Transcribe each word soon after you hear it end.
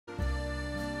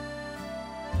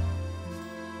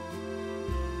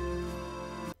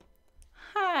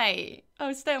Hi.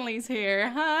 Oh, Stanley's here.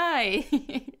 Hi.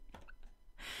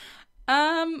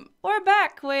 We're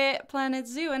back with Planet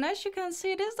Zoo, and as you can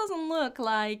see, this doesn't look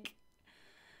like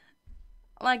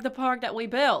the park that we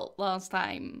built last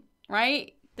time,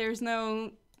 right? There's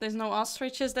no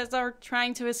ostriches that are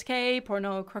trying to escape, or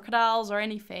no crocodiles or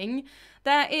anything.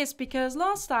 That is because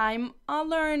last time I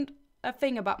learned a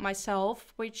thing about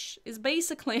myself, which is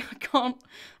basically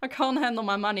I can't handle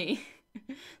my money.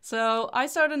 So I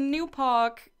started a new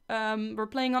park. We're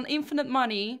playing on infinite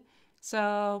money,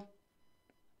 so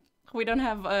we don't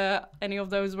have any of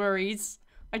those worries.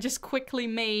 I just quickly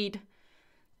made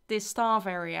this staff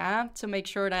area to make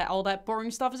sure that all that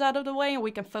boring stuff is out of the way and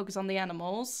we can focus on the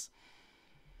animals.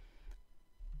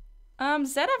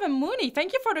 Zedev and Mooney,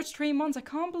 thank you for those 3 months. I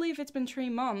can't believe it's been 3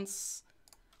 months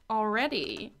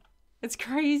already. It's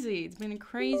crazy. It's been a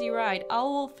crazy ride. I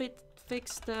will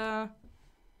fix the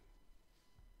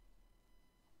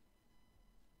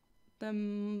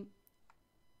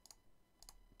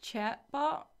chat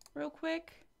bot real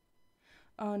quick.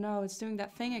 Oh no, it's doing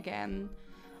that thing again.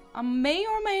 I may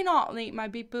or may not need my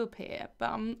beep boop here,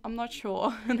 but I'm not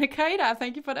sure. Nikita,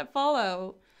 thank you for that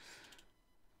follow.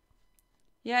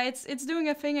 Yeah, it's doing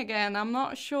a thing again. I'm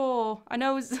not sure. I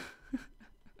know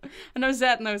I know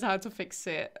Zed knows how to fix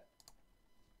it.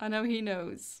 I know he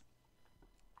knows.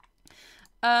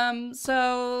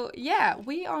 So yeah,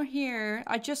 we are here.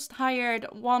 I just hired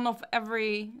one of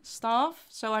every staff,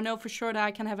 so I know for sure that I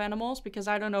can have animals because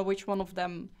I don't know which one of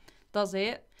them does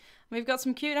it. We've got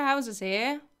some cute houses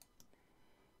here.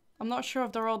 I'm not sure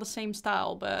if they're all the same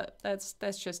style, but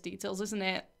that's just details, isn't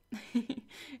it?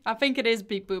 I think it is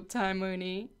beep boop time,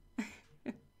 Mooney.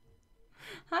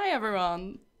 Hi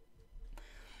everyone.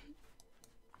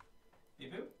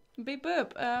 Beep boop? Beep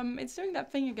boop. It's doing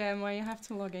that thing again where you have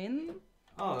to log in.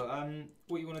 Oh,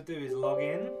 what you want to do is log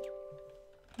in.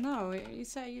 No, you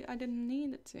say I didn't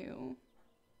need it to.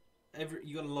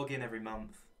 You got to log in every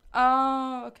month.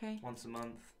 Oh, okay. Once a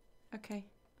month. Okay,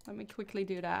 let me quickly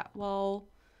do that while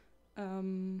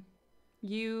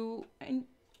you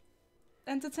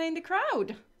entertain the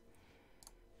crowd.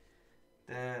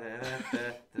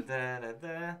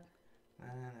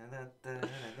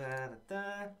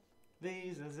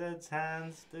 These are Zed's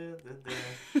hands. Boop.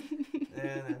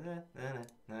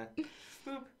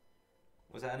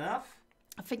 Was that enough?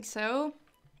 I think so.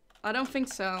 I don't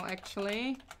think so,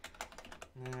 actually.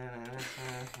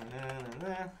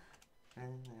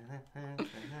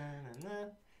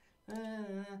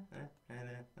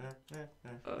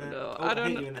 Oh no, I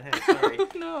don't hit you in the head, sorry.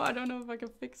 No, I don't know if I can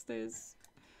fix this.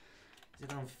 Is it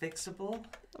unfixable?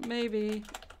 Maybe.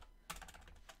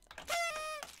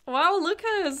 Wow,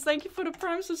 Lucas, thank you for the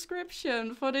Prime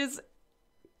subscription for this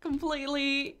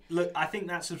completely... Look, I think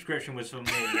that subscription was for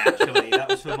me, actually. That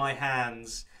was for my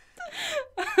hands.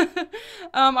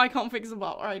 I can't fix the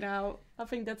bot right now. I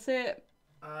think that's it.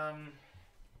 Let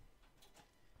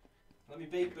me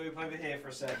beep boop over here for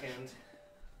a second.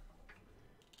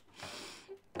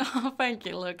 Oh, thank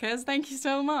you, Lucas. Thank you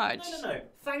so much. No.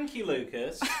 Thank you,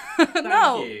 Lucas. Thank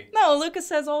you. No, Lucas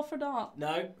says all for that.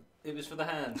 No, it was for the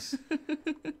hands.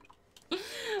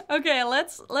 Okay,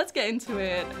 let's get into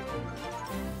it.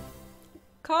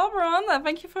 Cobron,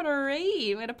 thank you for the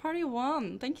raid with a party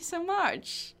 1. Thank you so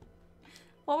much.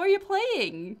 What were you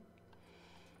playing?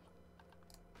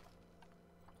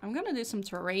 I'm gonna do some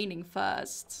terraining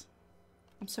first.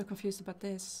 I'm so confused about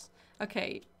this.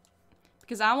 Okay,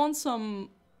 because I want some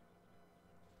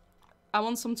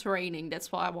terraining.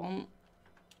 That's what I want.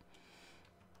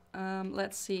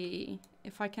 Let's see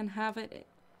if I can have it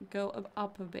go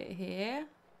up a bit here.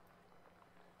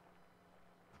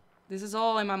 This is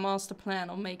all in my master plan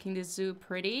of making this zoo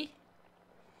pretty.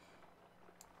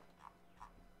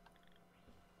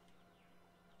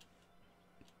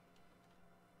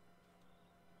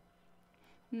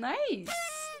 Nice!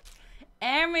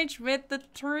 Amage with the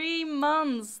 3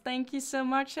 months. Thank you so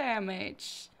much,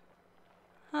 Amage.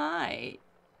 Hi.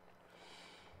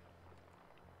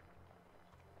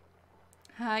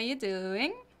 How you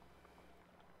doing?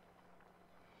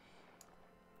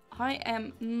 I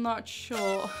am not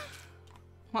sure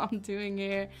what I'm doing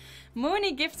here.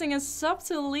 Mooney gifting a sub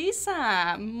to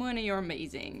Lisa. Mooney, you're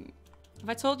amazing. Have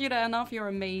I told you that enough? You're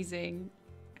amazing.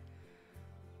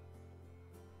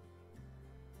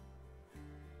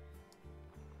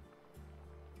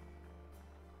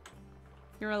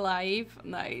 You're alive.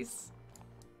 Nice.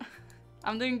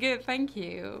 I'm doing good, thank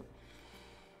you.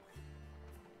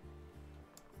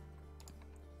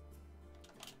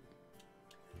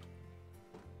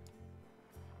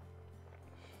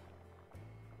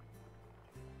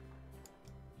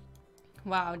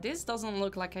 Wow, this doesn't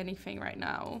look like anything right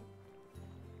now.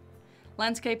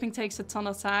 Landscaping takes a ton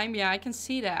of time. Yeah, I can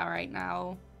see that right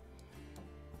now.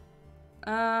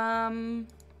 I'll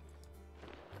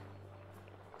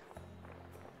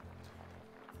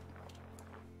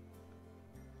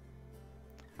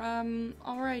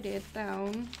write it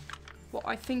down. What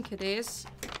I think it is.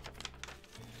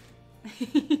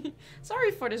 Sorry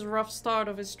for this rough start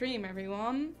of a stream,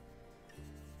 everyone.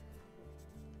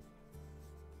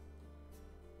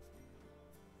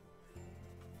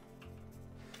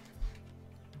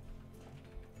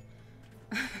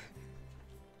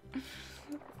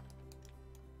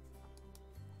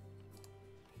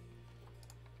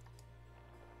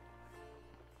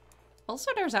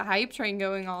 Also, there's a hype train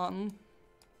going on.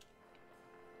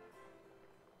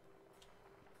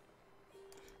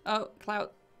 Oh, Cloud.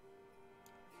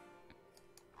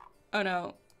 Oh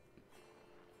no.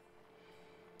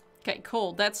 Okay,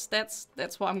 cool. That's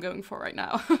what I'm going for right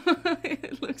now.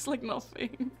 It looks like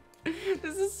nothing.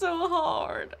 This is so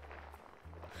hard.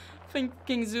 I think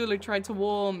King Zulu tried to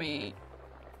warn me.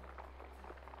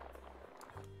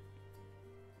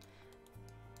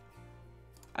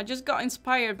 I just got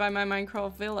inspired by my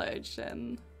Minecraft village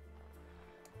and...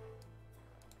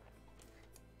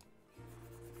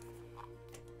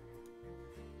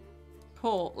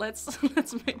 Cool, let's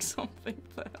make something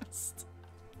first.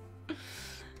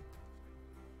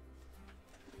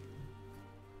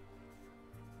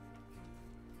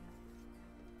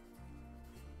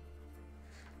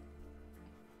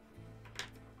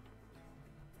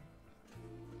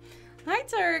 Hi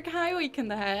Turk, hi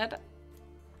Weekend Ahead.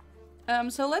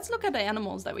 So let's look at the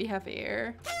animals that we have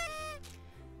here.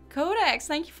 Codex,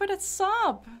 thank you for that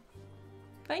sub.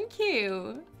 Thank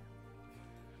you.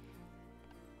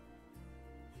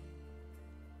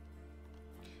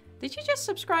 Did you just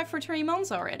subscribe for 3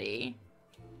 months already?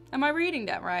 Am I reading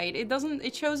that right?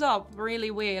 It shows up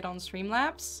really weird on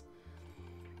Streamlabs.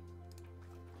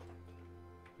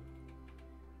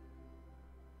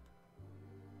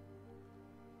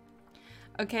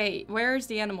 Okay, where's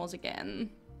the animals again?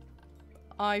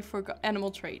 I forgot animal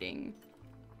trading.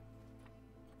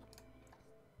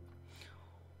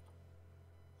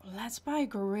 Let's buy a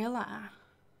gorilla.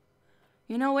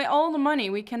 You know, with all the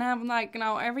money, we can have like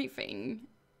now everything.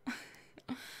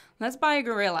 Let's buy a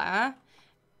gorilla.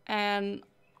 And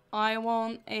I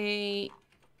want a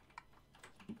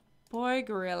boy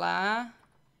gorilla.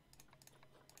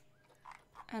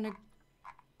 And a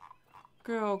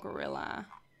girl gorilla.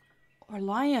 Or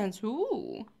lions,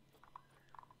 ooh.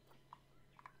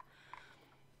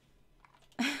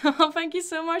 Oh, thank you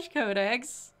so much,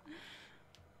 Codex.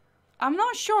 I'm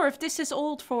not sure if this is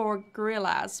old for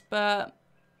gorillas, but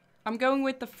I'm going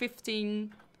with the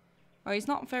 15. Oh, he's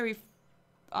not very...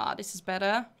 Ah, this is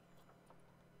better.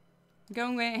 I'm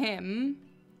going with him.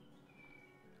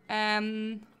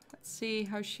 Let's see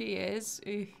how she is.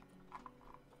 Ugh.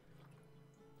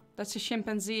 That's a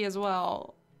chimpanzee as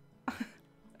well.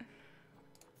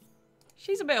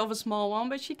 She's a bit of a small one,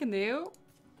 but she can do.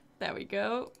 There we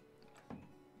go.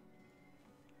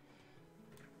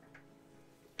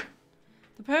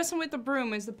 The person with the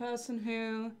broom is the person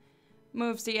who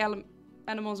moves the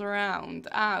animals around.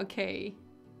 Ah, okay.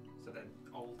 So they're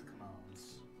old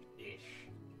commands-ish.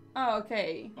 Oh,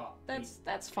 okay. But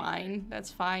That's fine.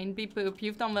 That's fine. Beep boop.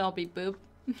 You've done well, beep boop.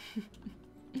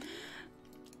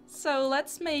 So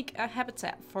let's make a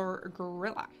habitat for a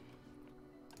gorilla.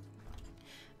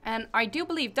 And I do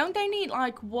believe, don't they need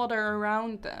like water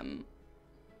around them?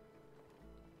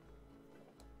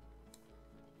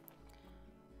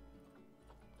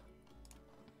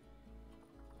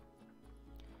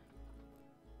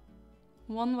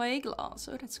 One-way glass,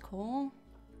 oh that's cool.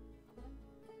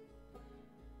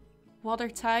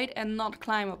 Watertight and not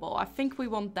climbable. I think we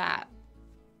want that.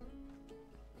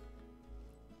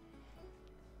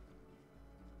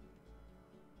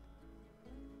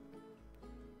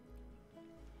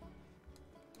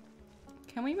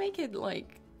 Can we make it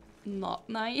like not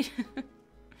night?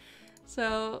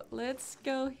 So let's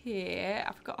go here.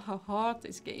 I forgot how hard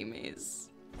this game is.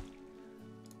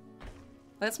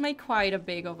 Let's make quite a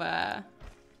big of a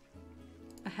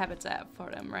habitat for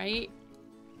them, right?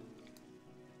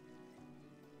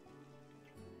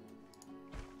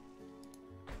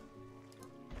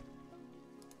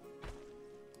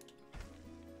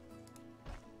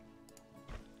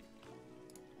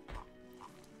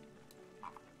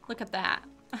 Look at that.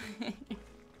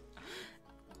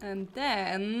 And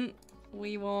then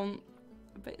we want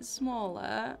a bit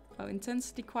smaller. Oh,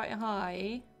 intensity quite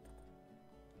high.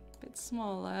 A bit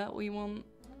smaller. We want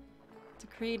to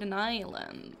create an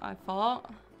island, I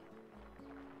thought.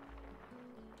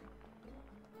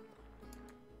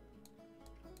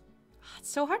 It's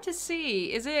so hard to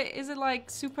see. Is it like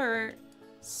super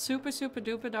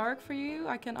duper dark for you?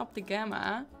 I can up the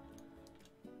gamma.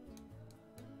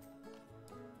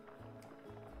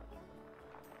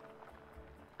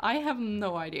 I have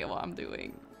no idea what I'm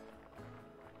doing.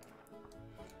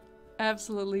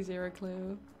 Absolutely zero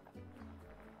clue.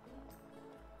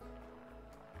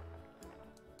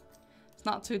 It's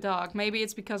not too dark. Maybe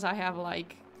it's because I have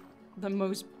like the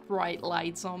most bright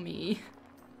lights on me.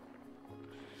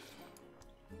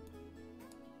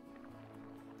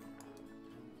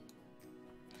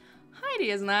 Hi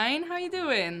DS9, how you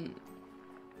doing?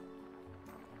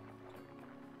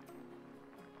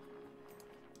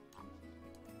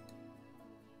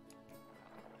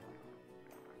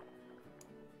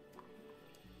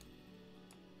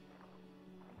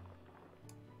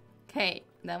 Okay,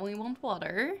 then we want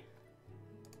water.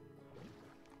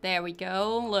 There we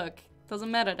go. Look,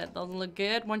 doesn't matter, that doesn't look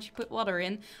good once you put water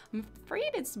in. I'm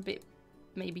afraid it's a bit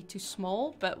maybe too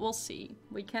small, but we'll see.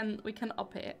 We can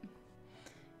up it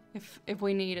if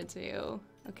we needed to.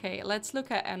 Okay, let's look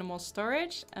at animal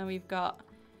storage, and we've got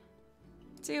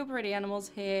 2 pretty animals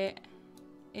here.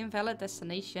 Invalid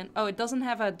destination. Oh, it doesn't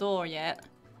have a door yet.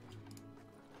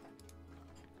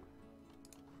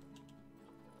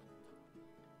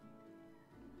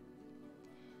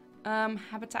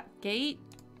 Habitat gate.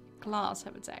 Glass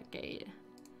habitat gate.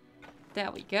 There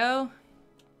we go.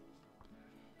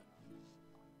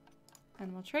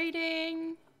 Animal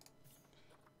trading.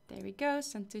 There we go.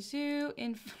 Send to zoo.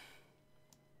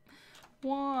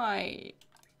 Why?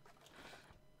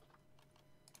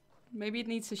 Maybe it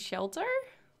needs a shelter?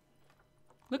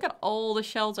 Look at all the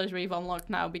shelters we've unlocked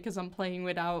now because I'm playing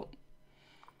without.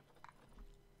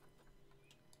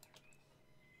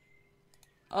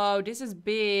 Oh, this is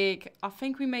big. I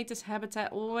think we made this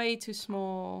habitat way too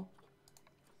small.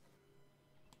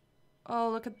 Oh,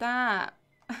 look at that.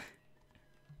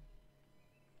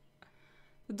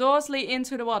 The doors lead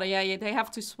into the water. Yeah, they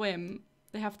have to swim.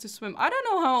 They have to swim. I don't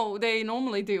know how they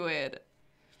normally do it.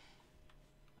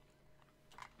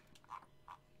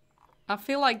 I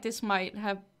feel like this might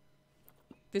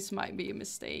be a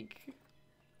mistake.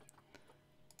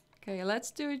 Okay,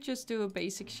 let's just do a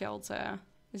basic shelter.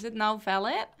 Is it now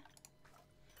valid?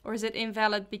 Or is it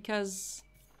invalid because...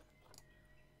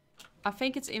 I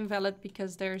think it's invalid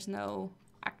because there's no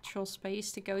actual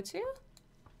space to go to.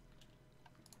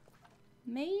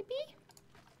 Maybe?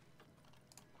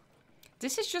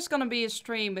 This is just gonna be a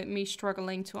stream with me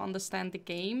struggling to understand the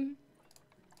game.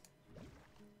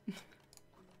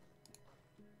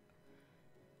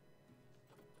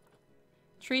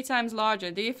 3 times larger.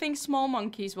 Do you think small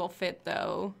monkeys will fit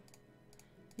though?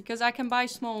 Because I can buy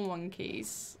small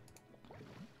monkeys.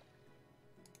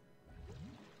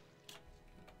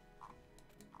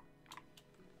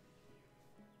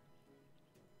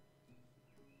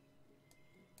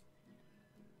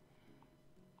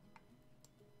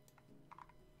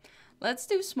 Let's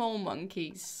do small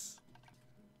monkeys.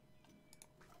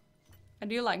 I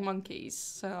do like monkeys,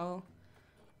 so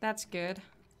that's good.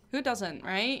 Who doesn't,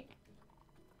 right?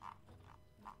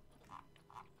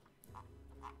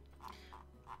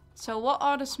 So what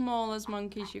are the smallest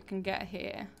monkeys you can get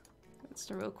here? That's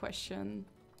the real question.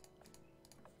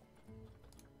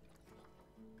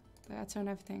 Did I turn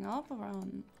everything off or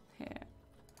on here?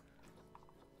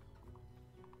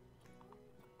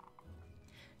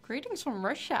 Greetings from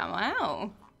Russia,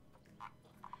 wow.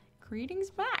 Greetings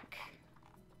back.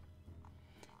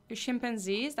 Your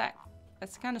chimpanzees,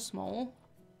 that's kind of small.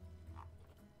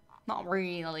 Not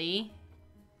really.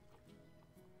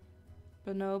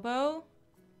 Bonobo?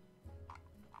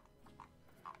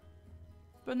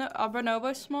 Are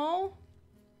bonobos small?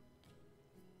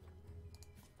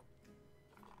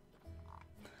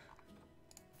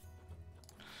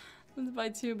 Let's buy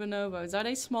 2 bonobos. Are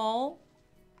they small?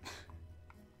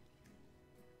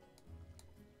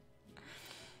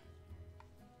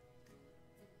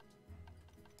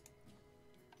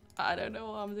 I don't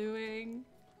know what I'm doing.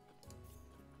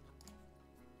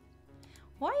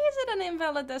 Why is it an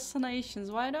invalid destinations?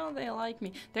 Why don't they like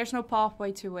me? There's no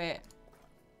pathway to it.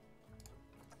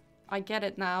 I get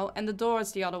it now. And the door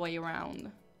is the other way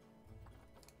around.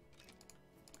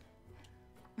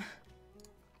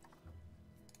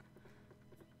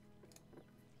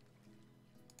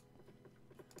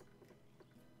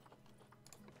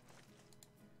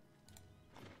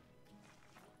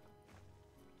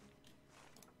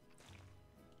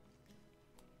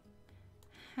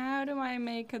 How do I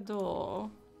make a door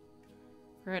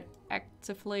where it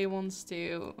actively wants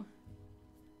to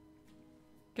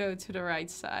go to the right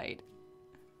side?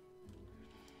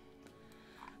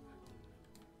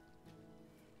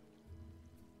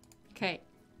 Okay.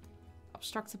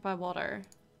 Obstructed by water.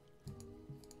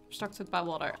 Obstructed by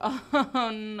water. Oh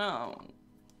no.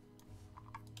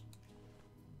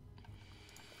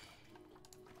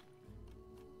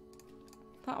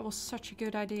 That was such a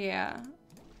good idea.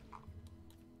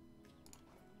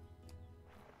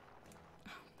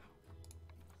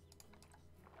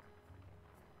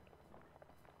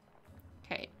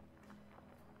 Okay.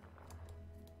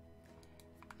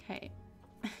 Okay.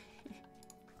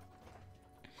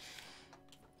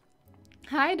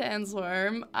 Hi,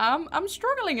 Danceworm. I'm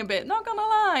struggling a bit, not gonna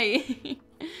lie.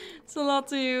 It's a lot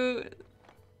to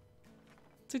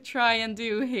try and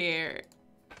do here.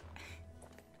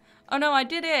 Oh no, I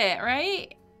did it,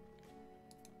 right?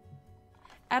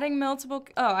 Adding multiple...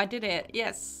 Oh, I did it.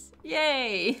 Yes.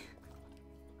 Yay!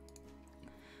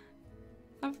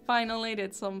 I finally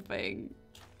did something.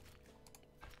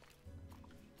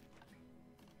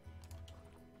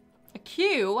 A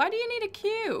queue? Why do you need a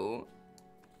queue?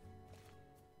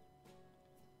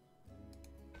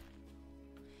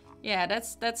 Yeah,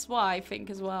 that's why I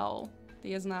think as well.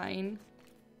 DS9.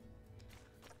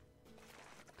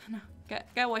 No, get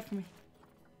away from me.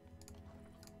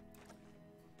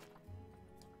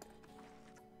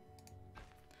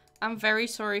 I'm very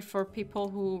sorry for people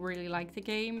who really like the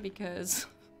game because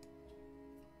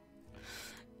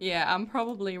yeah, I'm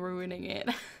probably ruining it.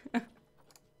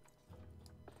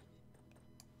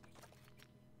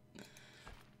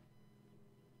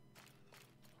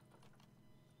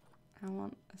 I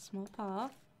want a small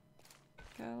path.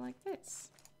 Go like this.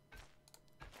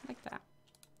 Like that.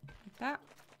 Like that.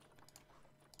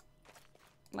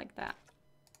 Like that.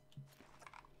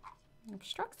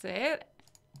 Obstruct it.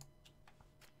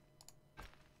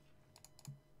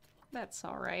 That's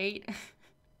alright.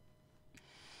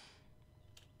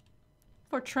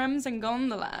 For trams and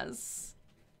gondolas.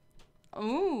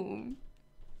 Ooh.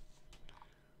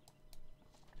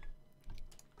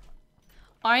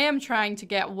 I am trying to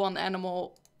get one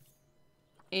animal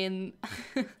in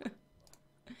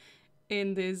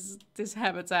in this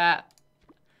habitat.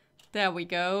 There we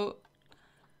go.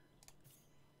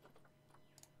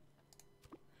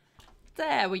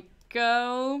 There we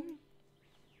go.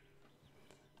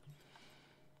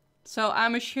 So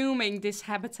I'm assuming this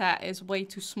habitat is way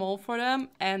too small for them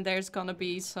and there's gonna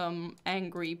be some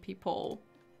angry people.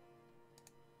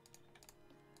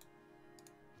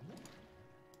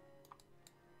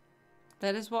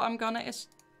 That is what I'm gonna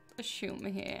assume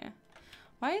here.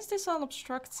 Why is this all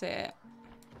obstructed?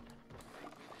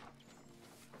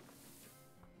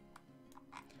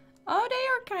 Oh,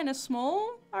 they are kind of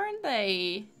small, aren't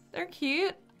they? They're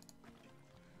cute.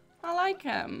 I like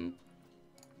them.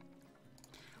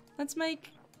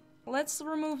 Let's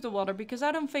remove the water because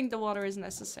I don't think the water is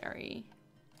necessary.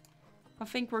 I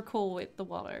think we're cool with the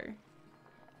water.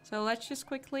 So let's just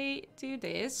quickly do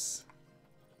this.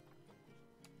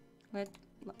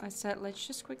 I said let's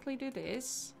just quickly do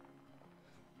this.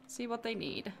 See what they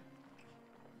need.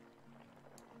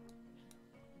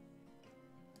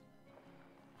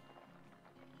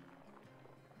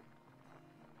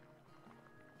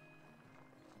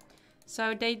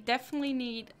 So they definitely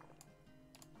need...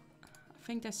 I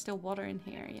think there's still water in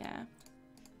here, yeah.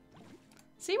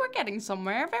 See, we're getting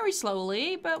somewhere. Very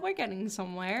slowly, but we're getting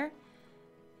somewhere.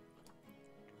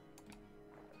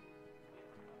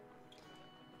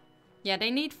 Yeah,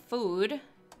 they need food.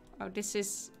 Oh, this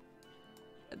is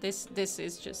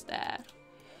just there.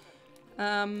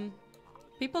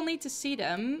 People need to see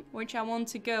them, which I want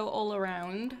to go all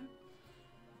around.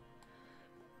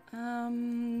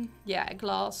 Yeah,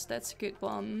 glass, that's a good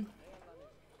one.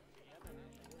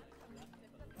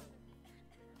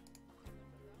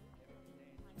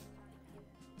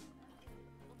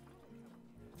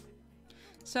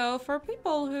 So for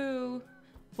people who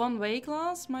one-way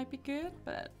glass might be good,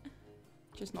 but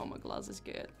just normal glass is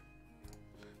good.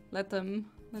 Let them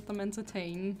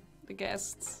entertain the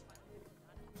guests.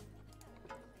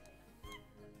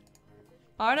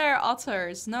 Are there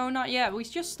otters? No, not yet. We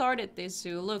just started this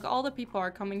zoo. Look, all the people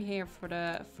are coming here for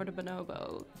the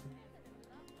bonobo.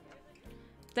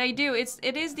 They do.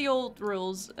 It is the old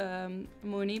rules,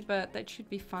 Mooney, but that should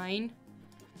be fine.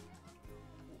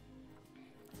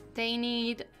 They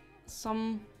need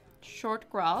some short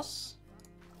grass.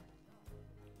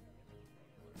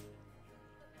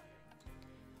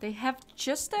 They have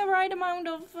just the right amount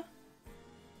of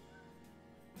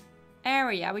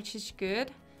area, which is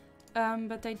good.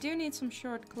 But they do need some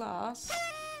short grass.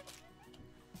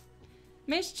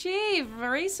 Mischief,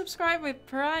 resubscribe with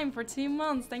Prime for 2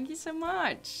 months. Thank you so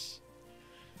much.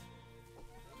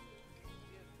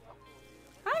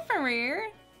 Hi,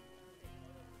 Farir.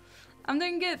 I'm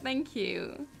doing good, thank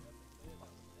you.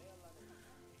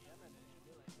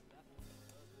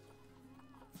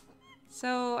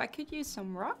 So I could use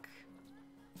some rock.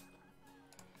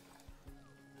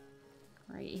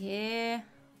 Right here.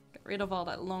 Get rid of all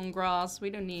that long grass. We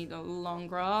don't need a long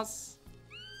grass.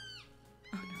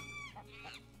 Oh no.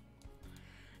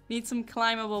 Need some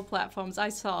climbable platforms. I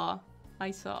saw.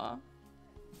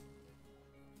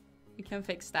 We can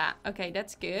fix that. Okay,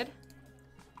 that's good.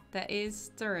 That is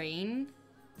terrain.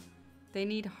 They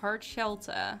need hard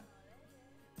shelter.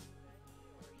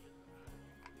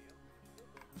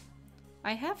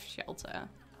 I have shelter.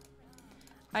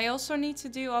 I also need to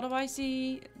do, otherwise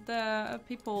the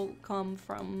people come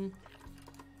from.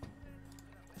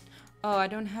 Oh, I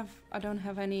don't have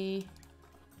anything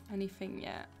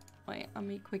yet. Wait, let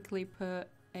me quickly put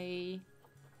a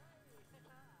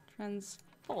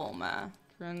transformer.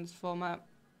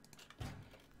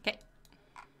 Okay.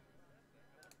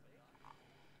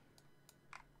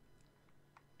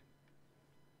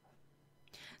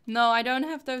 No, I don't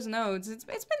have those nodes. It's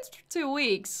been 2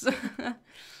 weeks.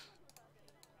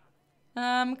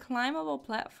 Climbable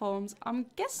platforms. I'm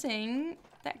guessing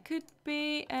that could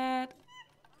be at,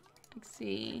 let's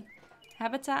see,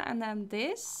 habitat and then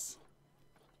this.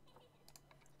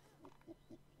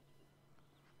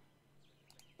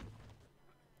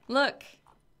 Look,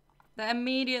 that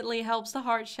immediately helps the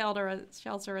hard shelter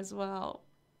as well.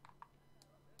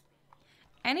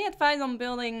 Any advice on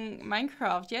building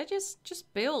Minecraft? Yeah,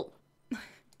 just build.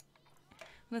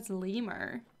 That's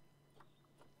lemur.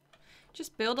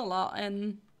 Just build a lot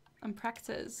and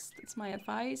practice. That's my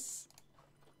advice.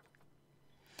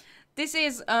 This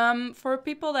is for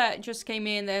people that just came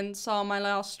in and saw my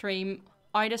last stream.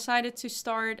 I decided to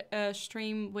start a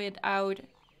stream without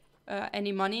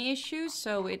any money issues,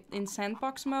 so in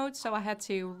sandbox mode. So I had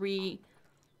to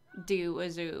redo a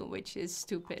zoo, which is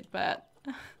stupid, but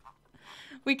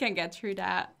we can get through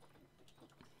that.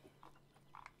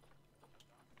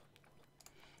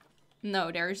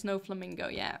 No, there is no flamingo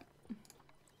yet.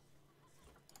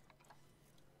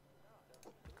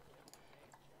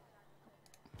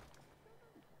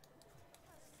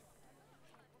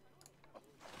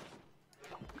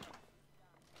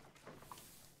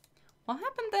 What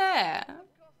happened there?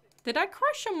 Did I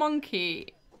crush a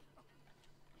monkey?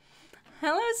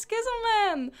 Hello,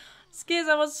 Skizzelman! Skiz,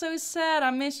 I was so sad.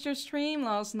 I missed your stream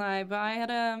last night, but I had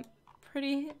a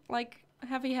pretty, like,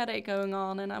 heavy headache going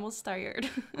on and I was tired.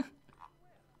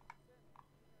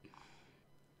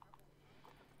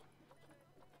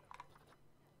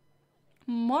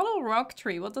 Model rock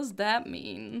tree, what does that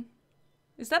mean?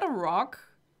 Is that a rock?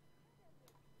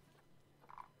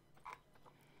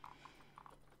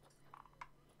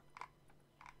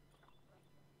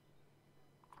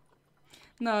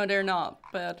 No, they're not,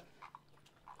 but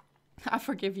I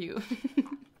forgive you.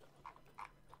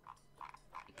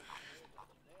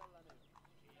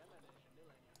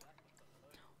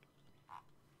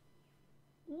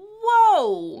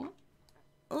 Whoa!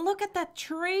 Look at that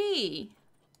tree!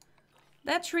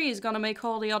 That tree is gonna make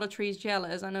all the other trees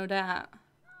jealous, I know that.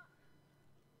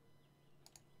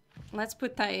 Let's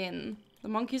put that in. The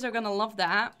monkeys are gonna love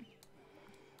that.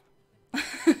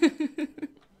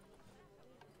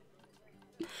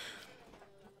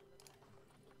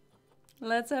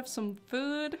 Let's have some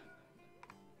food.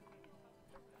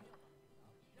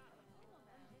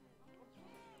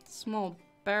 Small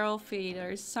barrel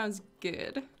feeders. Sounds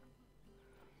good.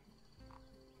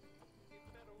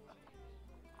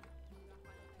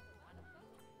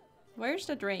 Where's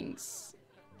the drinks?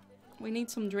 We need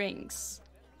some drinks.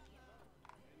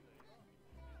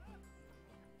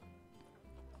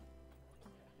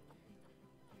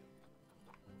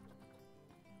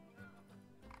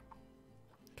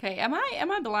 Okay, am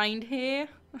I blind here?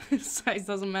 Size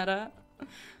doesn't matter.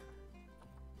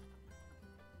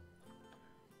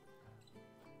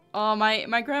 Oh,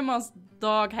 my grandma's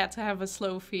dog had to have a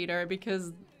slow feeder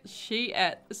because she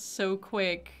ate so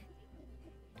quick.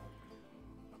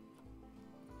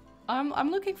 I'm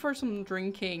looking for some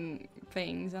drinking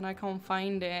things and I can't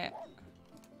find it.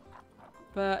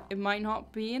 But it might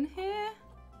not be in here.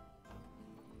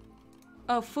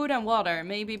 Oh, food and water.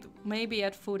 Maybe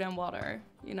at food and water,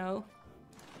 you know.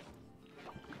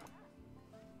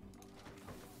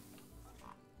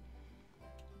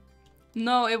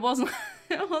 No, it wasn't.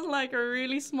 It was like a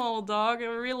really small dog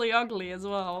and really ugly as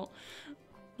well.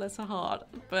 Bless her heart,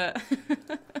 but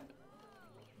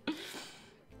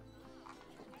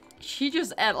she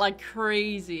just ate like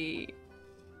crazy.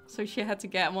 So she had to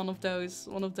get one of those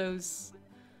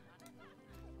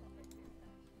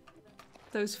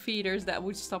feeders that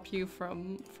would stop you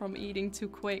from eating too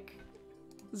quick.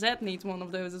 Zed needs one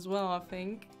of those as well, I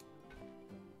think.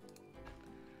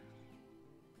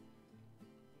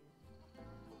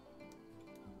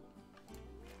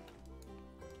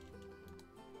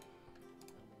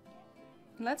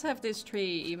 Let's have this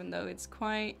tree, even though it's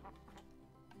quite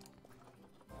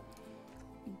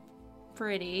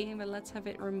pretty, but let's have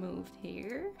it removed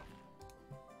here.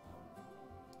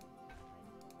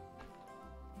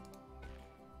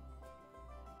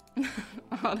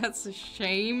 Oh, that's a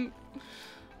shame.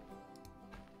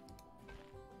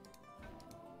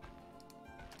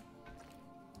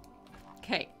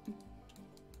 Okay.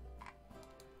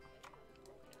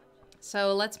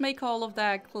 So let's make all of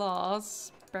that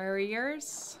glass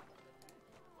barriers.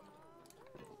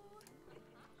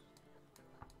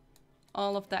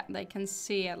 All of that they can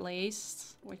see at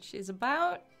least, which is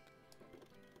about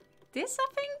this, I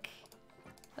think.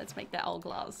 Let's make that all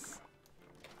glass.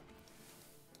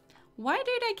 Why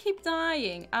do they keep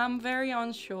dying? I'm very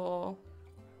unsure.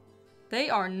 They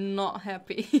are not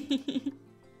happy.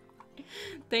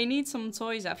 They need some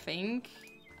toys, I think.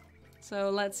 So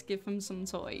let's give them some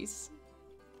toys.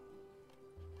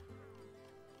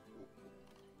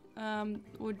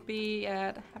 Would be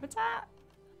at habitat,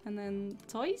 and then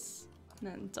toys, and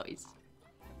then toys.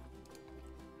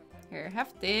 Here,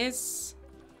 have this.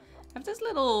 Have this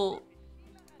little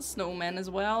snowman as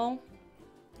well.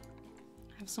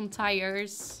 Have some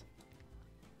tires.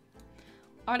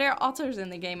 Are there otters in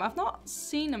the game? I've not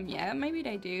seen them yet. Maybe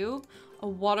they do. A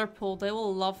water pool. They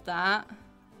will love that.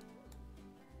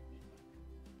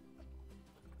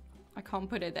 I can't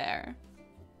put it there.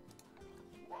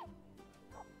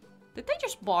 Did they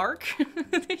just bark?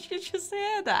 They should just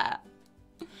say that.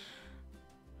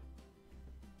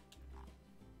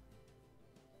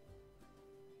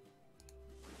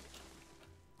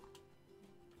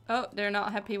 Oh, they're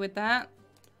not happy with that.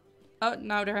 Oh,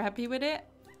 now they're happy with it?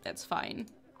 That's fine.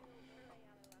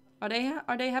 Are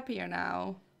they happier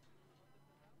now?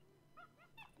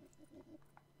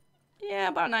 Yeah,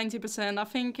 about 90%. I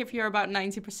think if you're about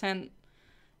 90%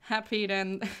 happy,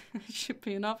 then it should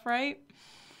be enough, right?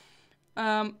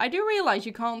 I do realize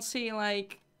you can't see,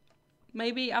 like,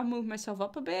 maybe I'll move myself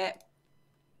up a bit.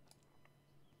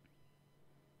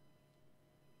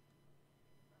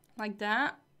 Like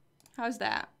that. How's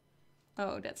that?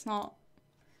 Oh, that's not...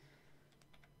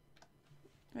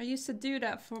 I used to do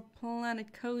that for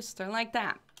Planet Coaster, like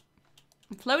that.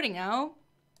 I'm floating now.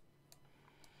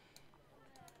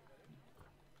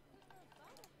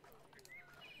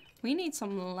 We need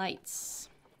some lights.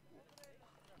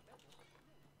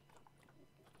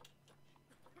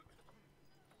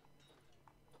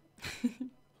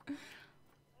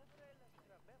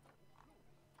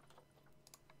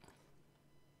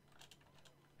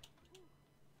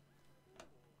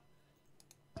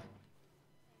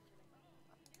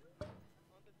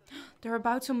 They're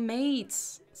about to mate.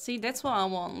 See, that's what I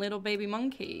want, little baby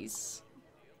monkeys.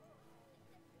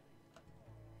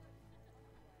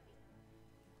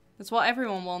 That's what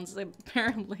everyone wants,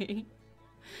 apparently.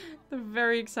 They're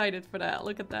very excited for that.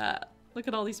 Look at that. Look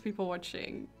at all these people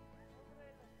watching.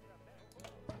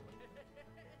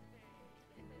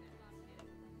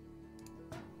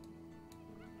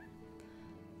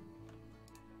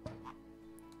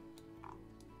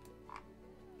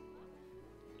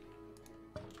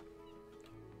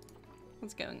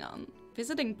 What's going on?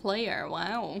 Visiting player,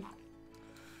 wow.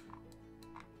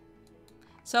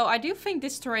 So I do think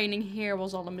this terraining here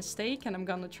was all a mistake, and I'm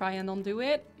gonna try and undo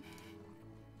it.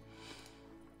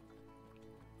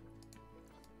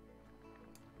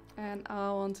 And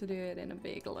I want to do it in a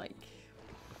big, like...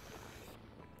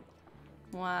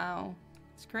 Wow.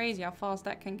 It's crazy how fast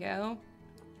that can go.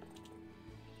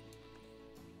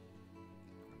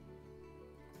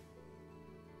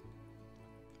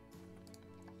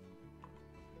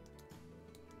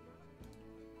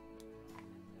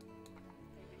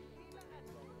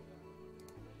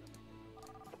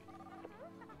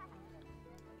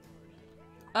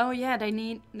 Oh yeah, they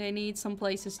need some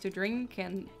places to drink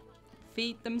and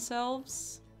feed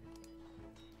themselves.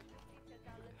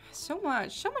 So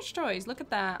much choice. Look at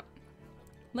that.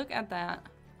 Look at that.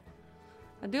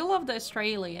 I do love the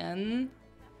Australian.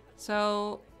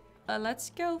 So let's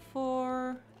go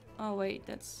for... Oh wait,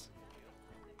 that's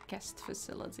guest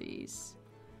facilities.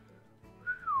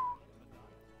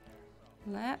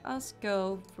 Let us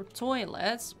go for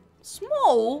toilets.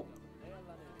 Small?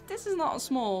 This is not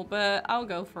small, but I'll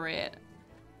go for it.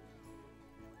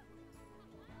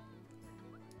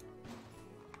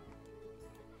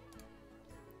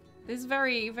 This is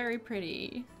very, very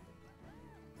pretty.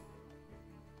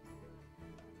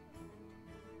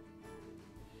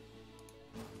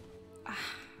 Ah,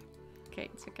 okay,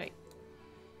 it's okay.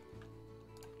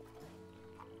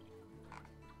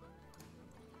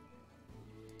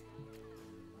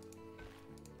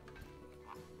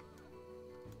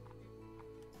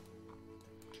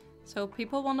 So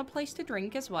people want a place to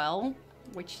drink as well,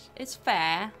 which is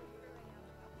fair.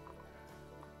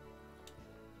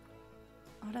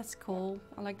 Oh, that's cool.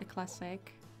 I like the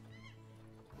classic.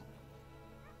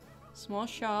 Small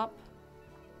shop.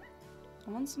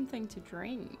 I want something to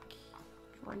drink.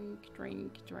 Drink,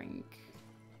 drink, drink.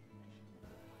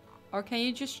 Or can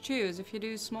you just choose? If you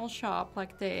do small shop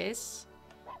like this,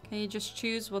 can you just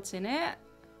choose what's in it?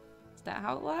 Is that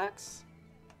how it works?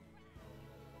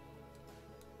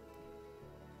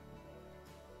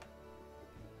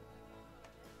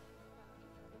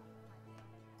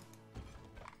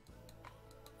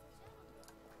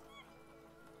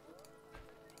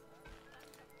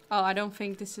 Oh, I don't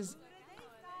think this is...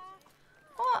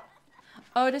 What?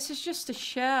 Oh, this is just a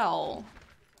shell.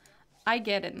 I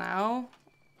get it now.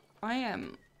 I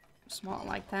am smart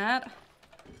like that.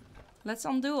 Let's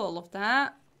undo all of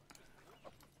that.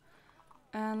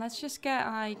 And let's just get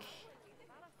like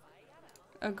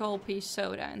a gold piece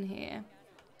soda in here.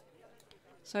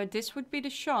 So this would be the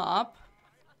shop.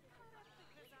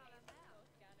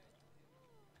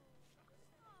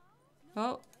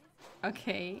 Oh,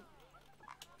 okay.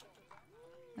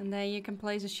 And then you can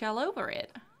place a shell over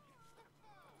it.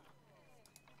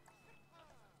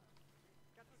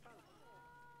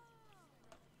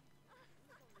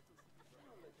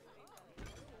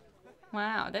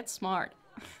 Wow, that's smart.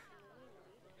 I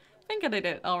think I did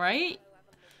it all right.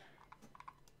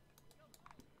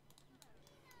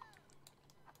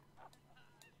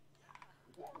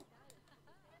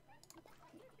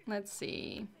 Let's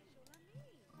see.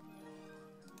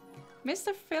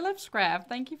 Mr. Phillips Craft,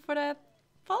 thank you for that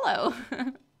follow.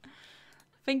 I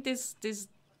think this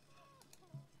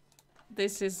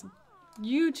is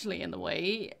hugely in the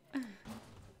way.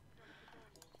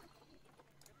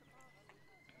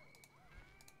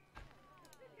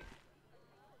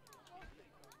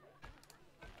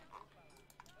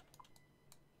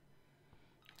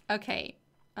 Okay.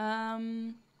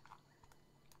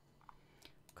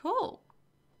 Cool.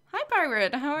 Hi,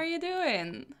 Pirate. How are you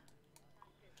doing?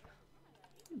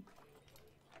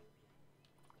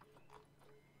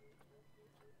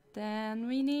 Then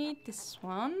we need this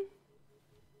one.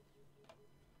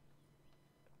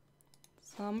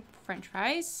 Some French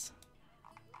fries.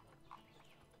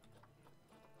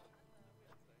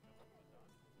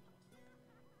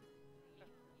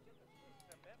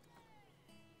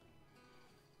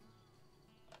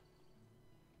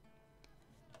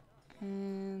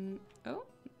 And oh,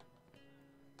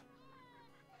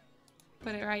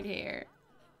 put it right here.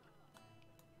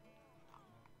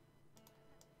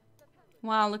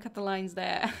 Wow, look at the lines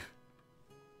there.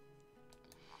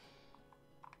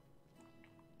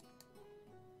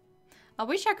 I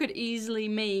wish I could easily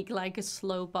make like a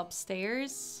slope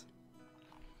upstairs.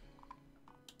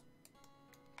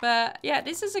 But yeah,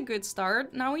 this is a good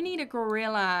start. Now we need a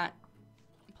gorilla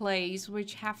place,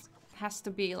 which has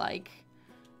to be like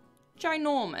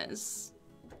ginormous.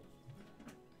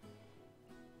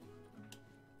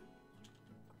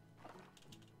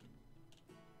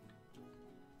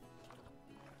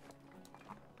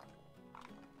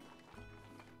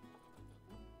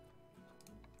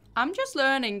 I'm just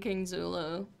learning, King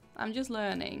Zulu. I'm just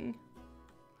learning.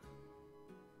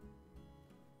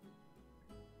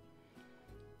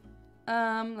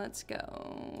 Let's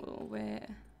go. Where?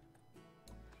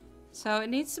 So it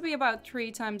needs to be about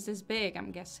 3 times this big,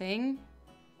 I'm guessing.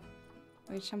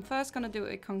 Which I'm first gonna do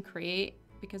it with concrete,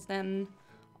 because then,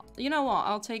 you know what?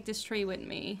 I'll take this tree with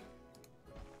me.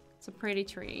 It's a pretty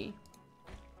tree.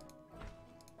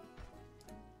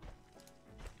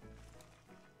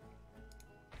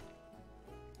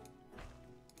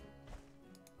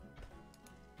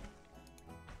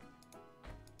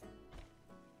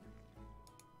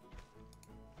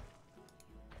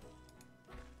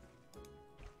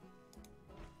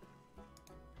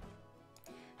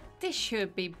 This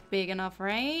should be big enough,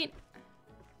 right?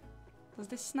 Does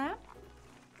this snap?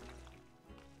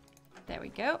 There we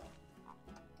go.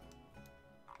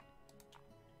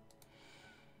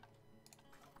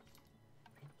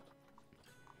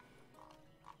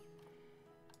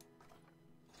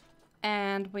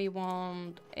 And we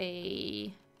want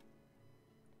a...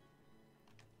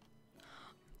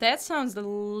 That sounds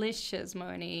delicious,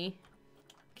 Moni.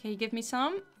 Can you give me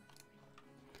some?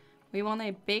 We want a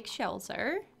big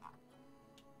shelter.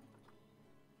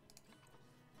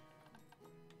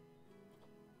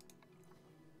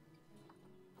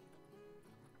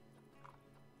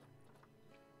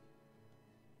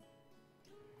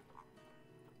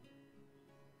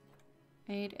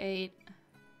 Eight.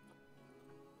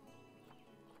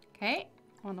 Okay,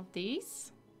 one of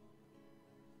these.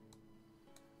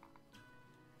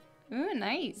 Ooh,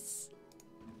 nice.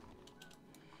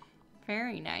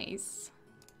 Very nice.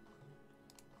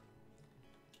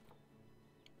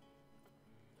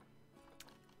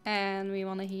 And we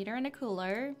want a heater and a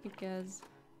cooler because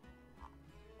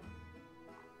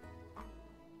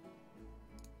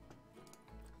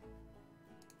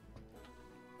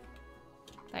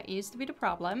that used to be the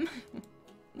problem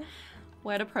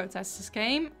where the protesters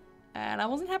came, and I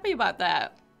wasn't happy about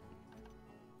that.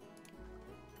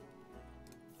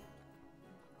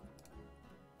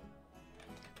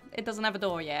 It doesn't have a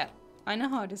door yet. I know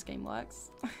how this game works.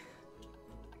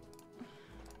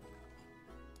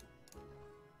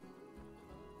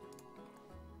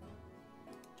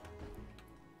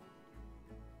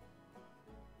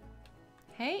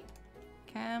 Hey,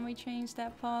 can we change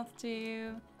that path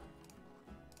to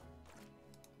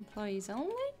employees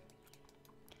only?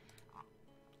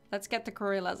 Let's get the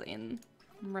gorillas in.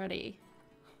 I'm ready.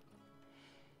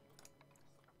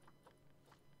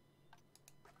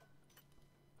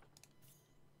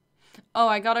 Oh,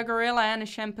 I got a gorilla and a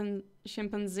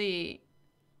chimpanzee.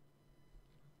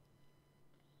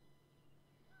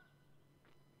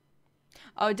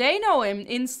 Oh, they know him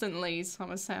instantly,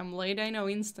 some assembly. They know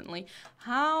instantly.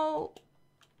 How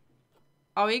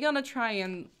are we gonna try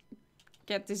and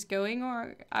get this going?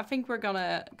 Or I think we're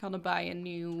gonna buy a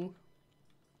new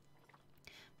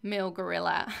male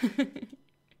gorilla.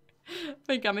 I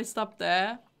think I messed up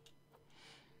there.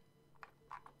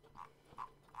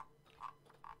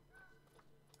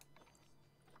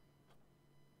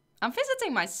 I'm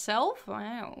visiting myself?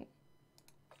 Wow.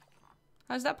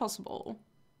 How's that possible?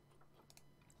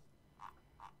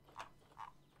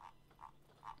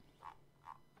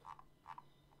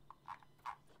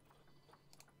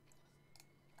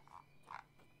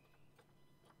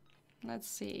 Let's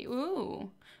see.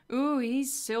 Ooh. Ooh,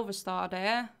 he's Silver Star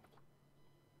there.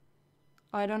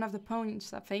 Oh, I don't have the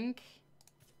points, I think.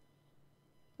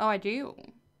 Oh, I do.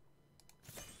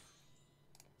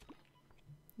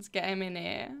 Let's get him in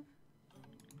here.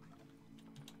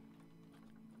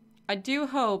 I do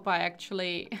hope I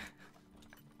actually...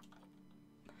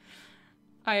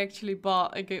 I actually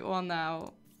bought a good one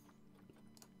now.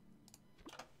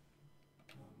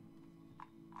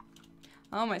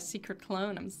 Oh, my secret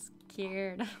clone. I'm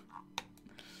scared.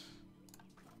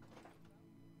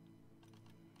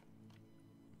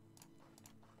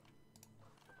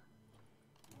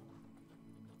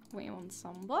 We want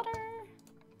some butter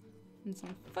and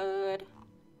some food.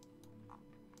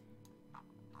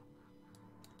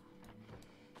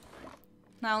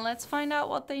 Now let's find out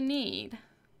what they need.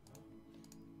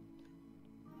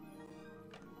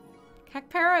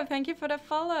 Kakpero, thank you for the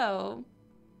follow.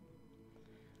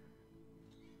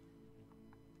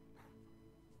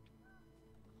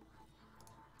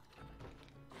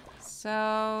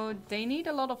 So they need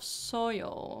a lot of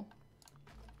soil.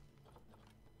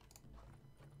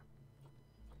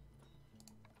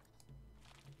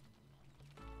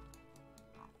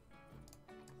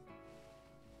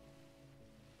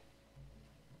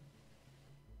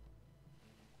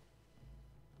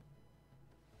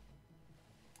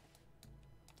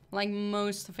 Like,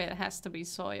 most of it has to be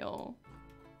soil.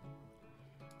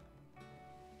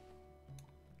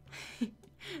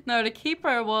 No, the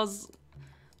keeper was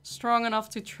strong enough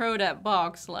to throw that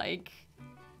box, like,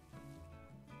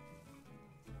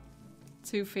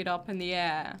 2 feet up in the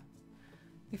air.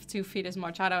 If 2 feet is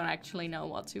much, I don't actually know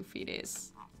what 2 feet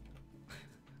is.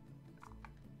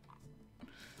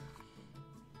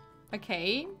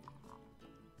 Okay.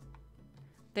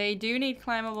 They do need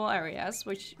climbable areas,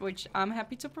 which I'm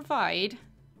happy to provide.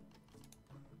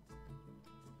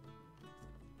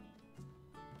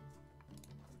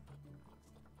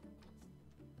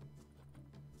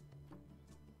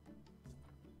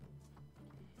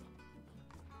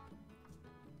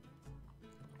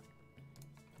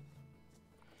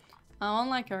 I want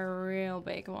like a real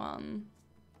big one.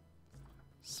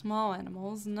 Small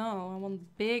animals? No, I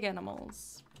want big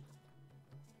animals.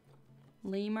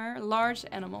 Lemur, large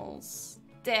animals.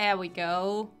 There we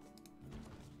go.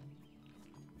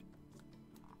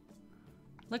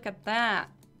 Look at that.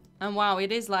 And wow,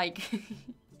 it is like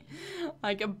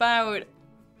like about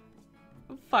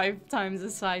 5 times the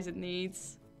size it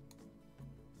needs.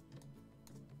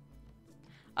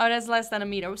 Oh, that's less than a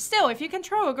meter. Still, if you can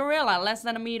throw a gorilla less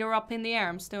than a meter up in the air,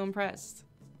 I'm still impressed.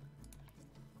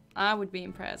 I would be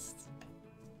impressed.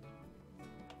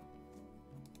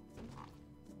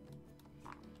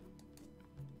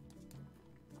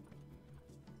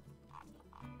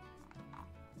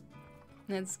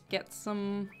 Let's get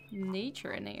some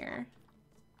nature in here.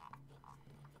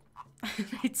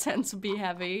 They tend to be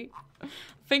heavy. I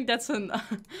think that's an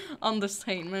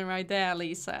understatement right there,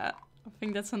 Lisa. I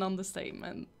think that's an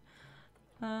understatement.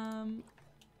 Um...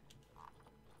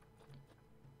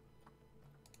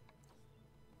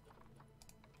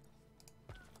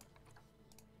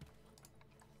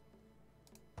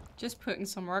 Just putting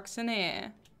some rocks in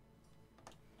here.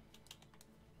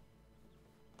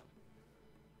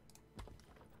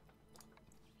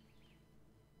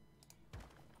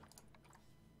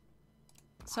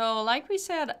 So, like we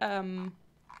said,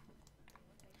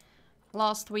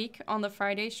 last week on the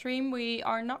Friday stream, we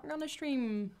are not gonna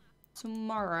stream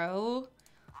tomorrow,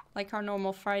 like our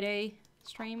normal Friday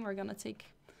stream. We're gonna take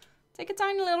a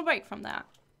tiny little break from that.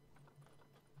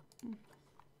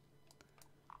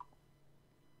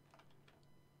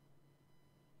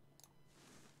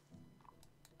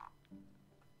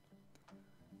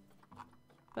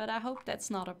 But I hope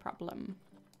that's not a problem.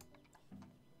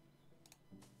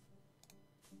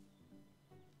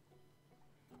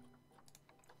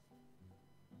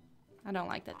 I don't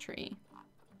like that tree.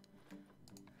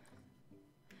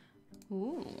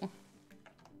 Ooh.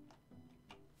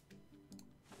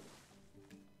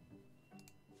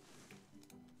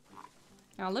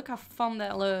 Oh, look how fun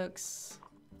that looks.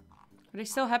 Are they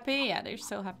still happy? Yeah, they're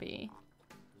still happy.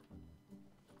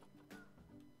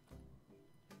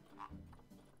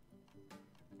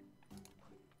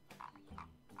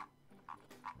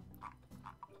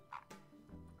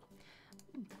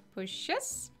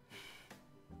 Bushes.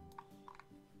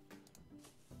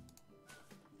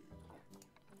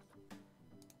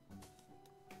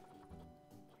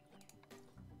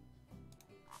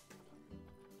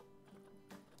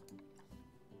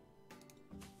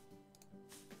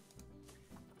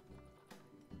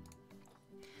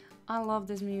 I love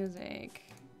this music.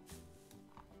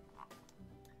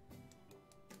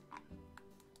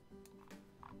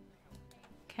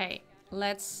 Okay,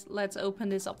 let's open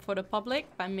this up for the public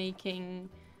by making...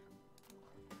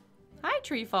 Hi,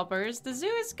 tree foppers. The zoo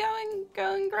is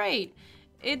going great.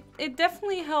 It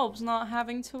definitely helps not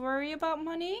having to worry about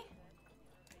money.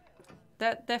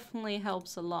 That definitely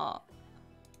helps a lot.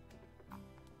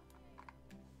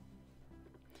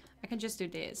 I can just do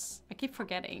this. I keep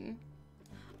forgetting.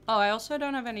 Oh, I also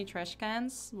don't have any trash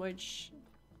cans, which...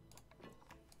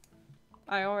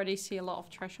 I already see a lot of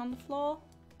trash on the floor.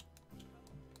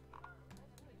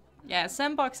 Yeah,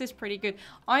 sandbox is pretty good.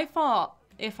 I thought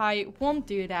if I won't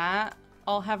do that,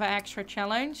 I'll have an extra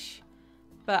challenge.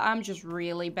 But I'm just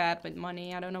really bad with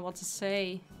money. I don't know what to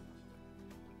say.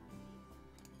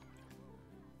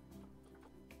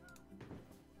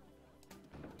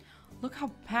 Look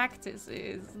how packed this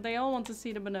is. They all want to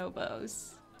see the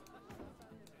bonobos.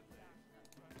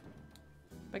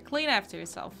 But clean after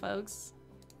yourself, folks.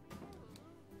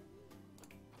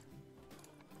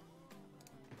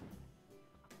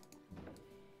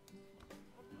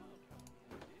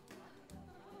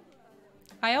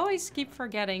 I always keep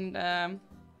forgetting the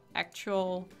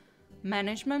actual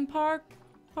management part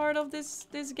of this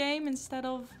game instead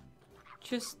of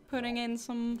just putting in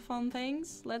some fun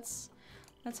things. Let's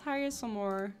hire some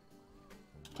more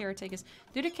caretakers.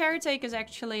 Do the caretakers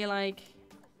actually like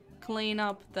clean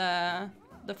up the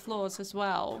floors as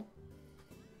well?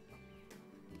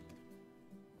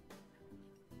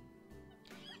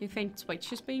 You think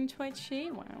Twitch is being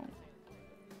twitchy? Wow.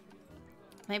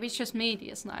 Maybe it's just me,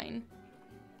 DS9.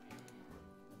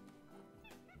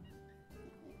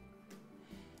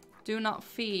 Do not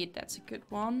feed, that's a good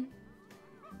one.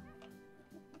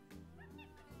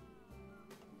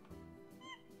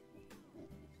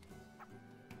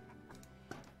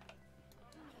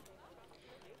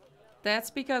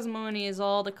 That's because Mooney is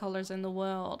all the colors in the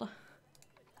world.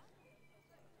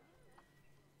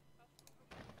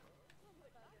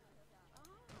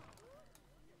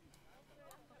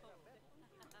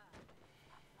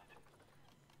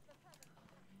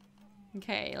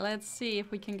 Okay, let's see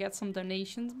if we can get some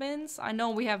donations bins. I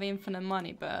know we have infinite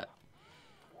money, but...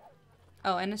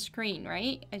 Oh, and a screen,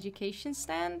 right? Education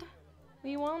stand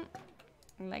we want.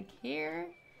 Like here.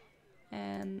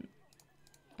 And...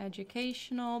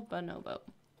 educational bonobo.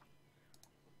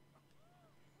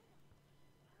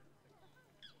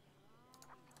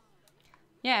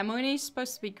 Yeah, Mooney's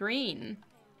supposed to be green.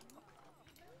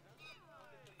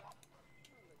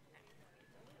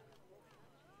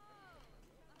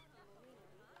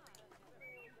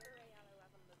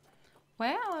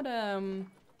 Where are the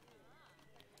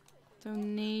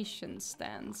donation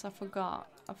stands? I forgot.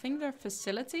 I think they're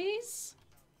facilities.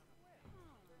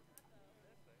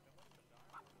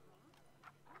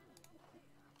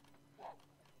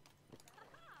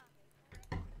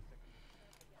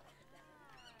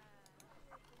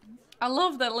 I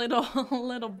love that little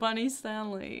little bunny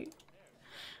Stanley.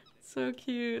 So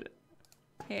cute.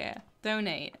 Here,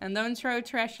 donate. And don't throw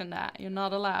trash in that. You're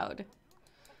not allowed.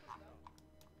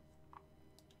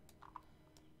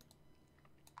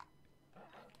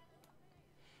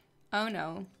 Oh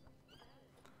no.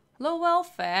 Low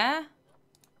welfare?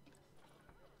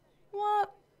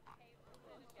 What?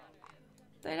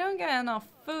 They don't get enough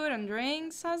food and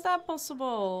drinks? How's that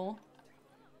possible?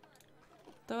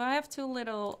 Do I have too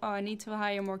little? Oh, I need to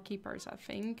hire more keepers, I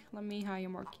think. Let me hire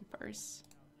more keepers.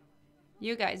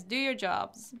 You guys, do your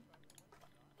jobs.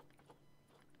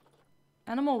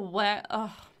 Animal wet.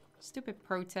 Oh, stupid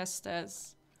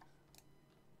protesters.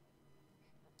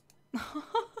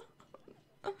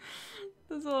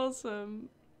 That's awesome.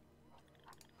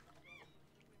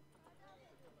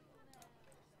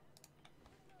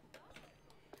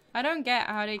 I don't get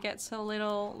how they get so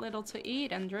little to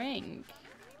eat and drink.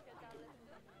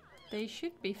 They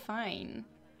should be fine.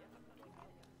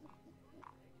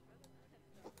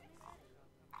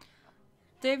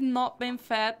 They've not been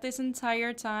fed this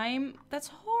entire time? That's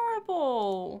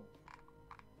horrible.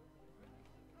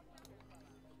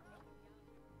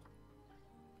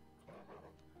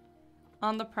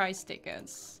 On the price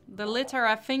tickets. The litter,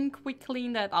 I think we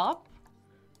cleaned that up.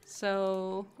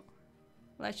 So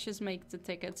let's just make the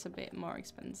tickets a bit more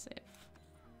expensive.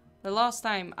 The last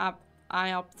time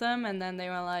I upped them and then they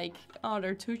were like, oh,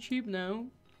 they're too cheap now.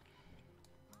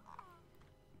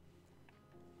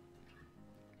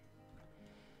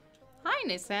 Hi,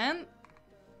 Nissan.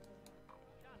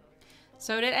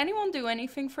 So did anyone do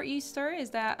anything for Easter?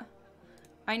 Is that...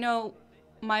 I know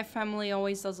my family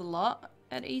always does a lot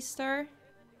at Easter.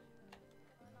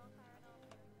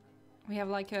 We have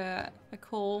like a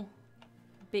cool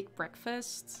big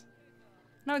breakfast.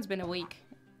 No, it's been a week.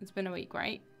 It's been a week,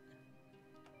 right?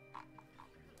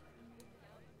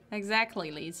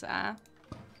 Exactly, Lisa.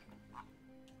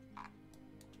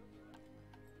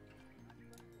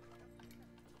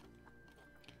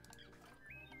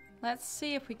 Let's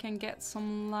see if we can get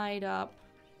some light up.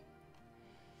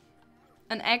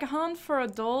 An egg hunt for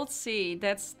adults? See,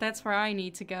 that's where I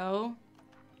need to go.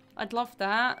 I'd love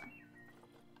that.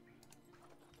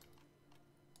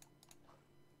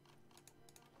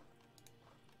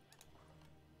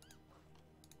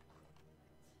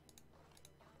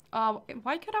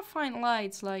 Why could I find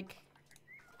lights like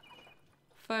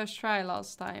first try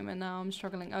last time and now I'm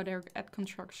struggling? Oh, they're at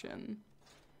construction.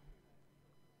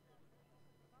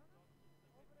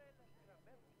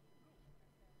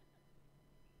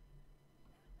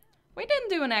 We didn't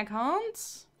do an egg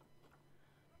hunt.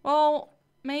 Well,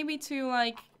 maybe to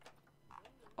like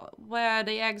where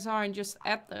the eggs are and just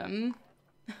add them.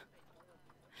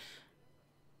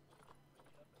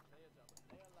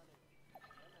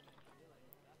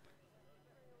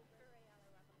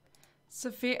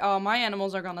 Sophia, oh, my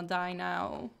animals are gonna die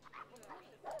now.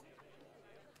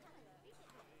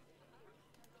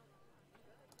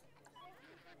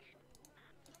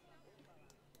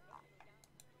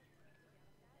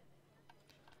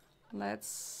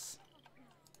 Let's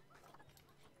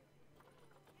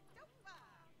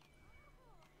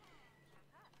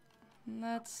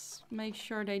make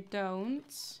sure they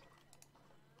don't.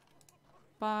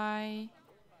 Bye.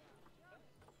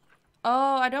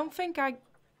 Oh, I don't think I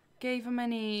gave him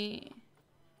any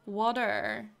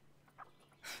water.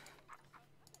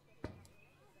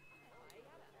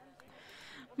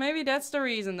 Maybe that's the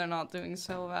reason they're not doing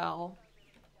so well.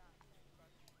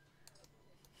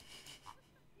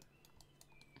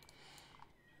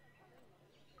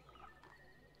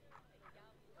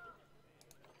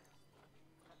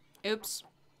 Oops.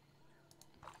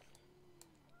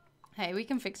 Hey, we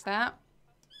can fix that.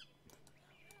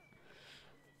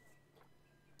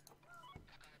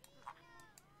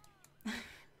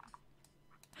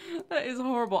 That is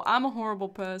horrible. I'm a horrible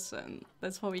person.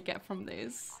 That's what we get from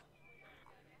this.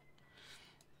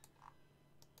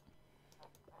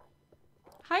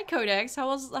 Hi Codex, how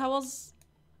was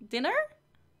dinner?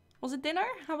 Was it dinner?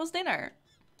 How was dinner?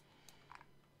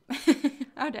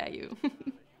 How dare you?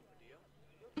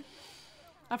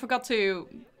 I forgot to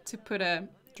put a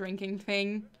drinking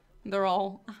thing. They're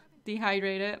all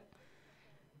dehydrated.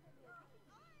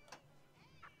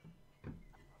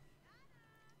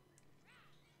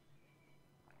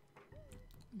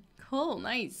 Cool,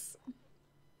 nice.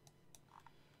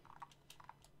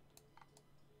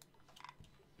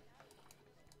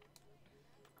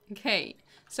 Okay,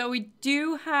 so we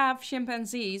do have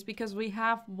chimpanzees because we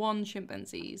have one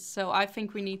chimpanzee. So I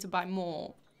think we need to buy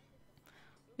more.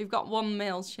 We've got one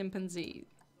male chimpanzee.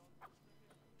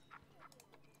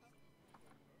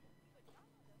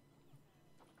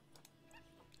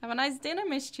 Have a nice dinner,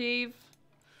 Mischief.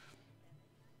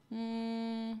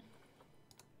 Oh,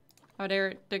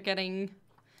 they're getting...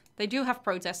 They do have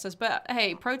protesters, but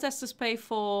hey, protesters pay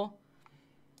for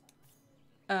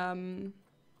the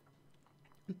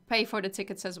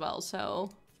tickets as well, so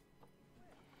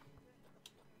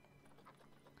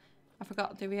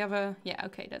forgot. Do we have a... Yeah,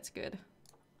 okay, that's good.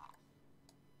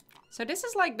 So this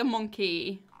is like the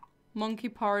monkey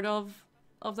part of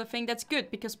the thing. That's good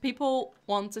because people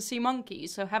want to see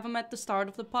monkeys. So have them at the start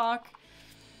of the park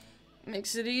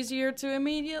makes it easier to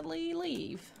immediately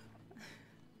leave.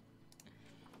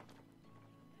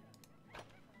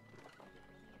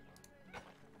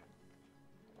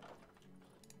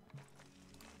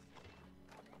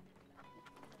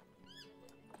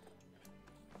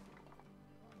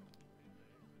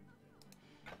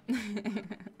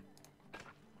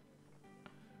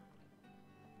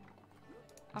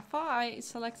 I thought I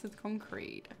selected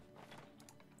concrete.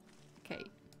 Okay.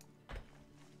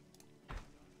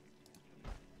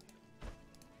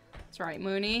 That's right,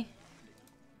 Mooney.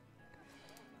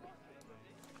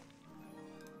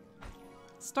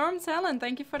 Storm Talon,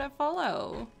 thank you for that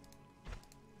follow.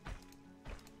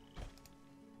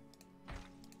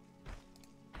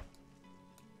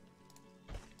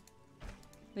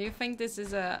 Do you think this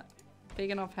is a big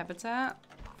enough habitat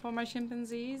for my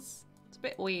chimpanzees? It's a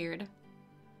bit weird.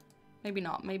 Maybe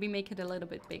not. Maybe make it a little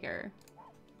bit bigger.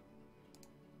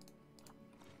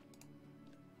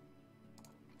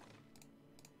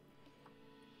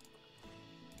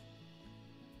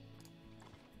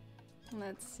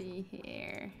 Let's see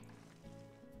here.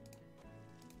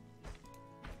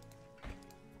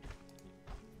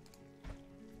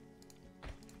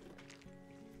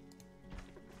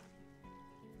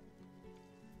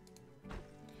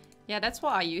 Yeah, that's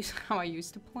what how I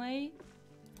used to play.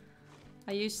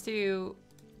 I used to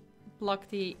block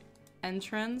the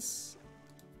entrance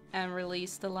and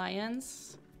release the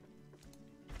lions,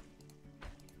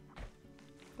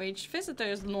 which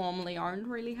visitors normally aren't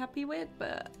really happy with,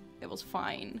 but it was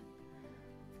fine.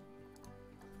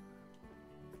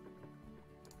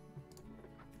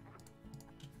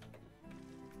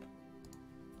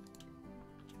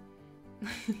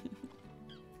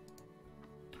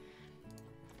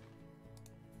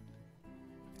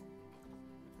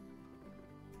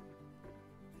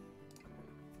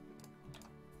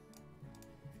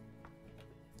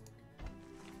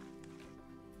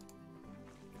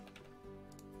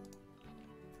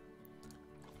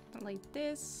 Like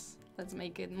this. Let's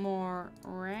make it more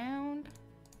round.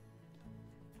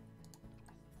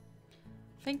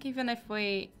 I think even if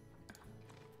we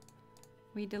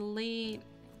delete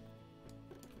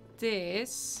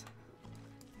this,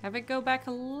 have it go back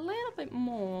a little bit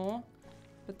more,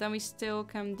 but then we still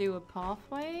can do a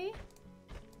pathway.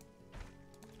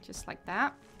 Just like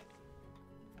that.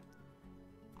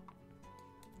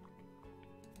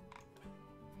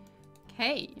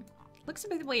 Okay. Looks a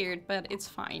bit weird, but it's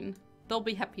fine. They'll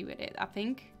be happy with it, I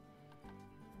think.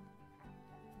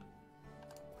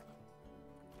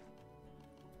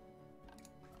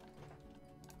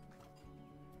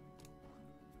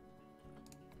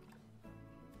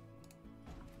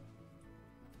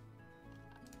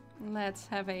 Let's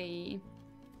have a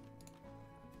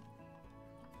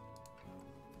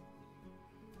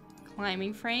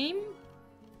climbing frame.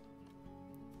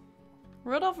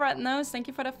 Rudolph Red Nose, thank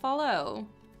you for the follow.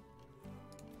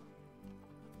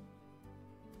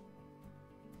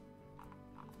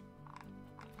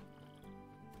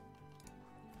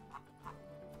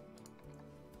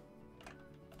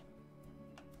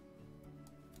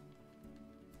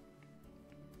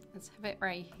 Let's have it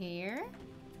right here.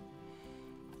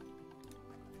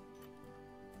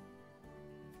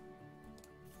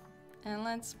 And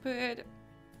let's put...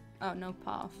 Oh, no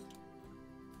path.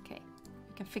 Okay,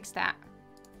 we can fix that.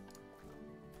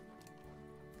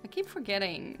 I keep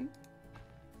forgetting.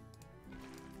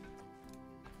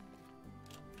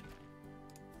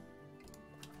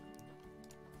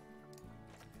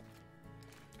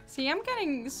 See, I'm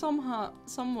getting somewhat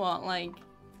like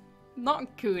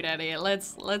not good at it.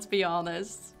 Let's be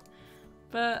honest.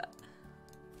 But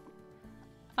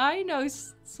I know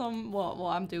somewhat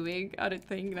what I'm doing. I don't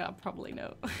think that I probably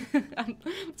know. I'm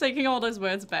taking all those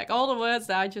words back. All the words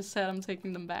that I just said, I'm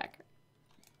taking them back.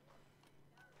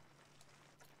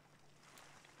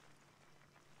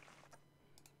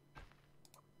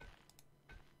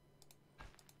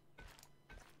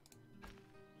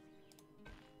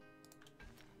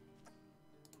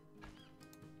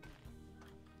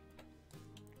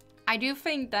 I do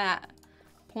think that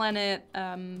Planet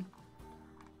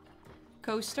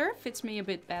Coaster fits me a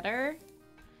bit better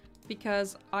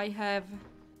because I have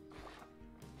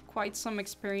quite some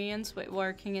experience with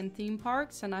working in theme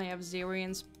parks and I have zero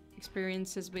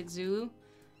experiences with zoo,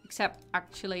 except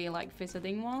actually like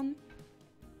visiting one.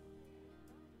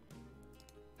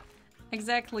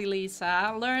 Exactly, Lisa. I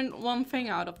learned one thing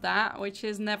out of that, which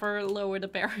is never lower the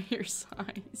barrier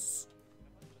size.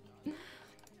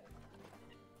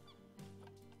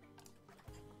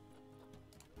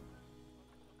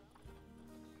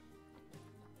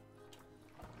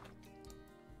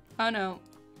 Oh no.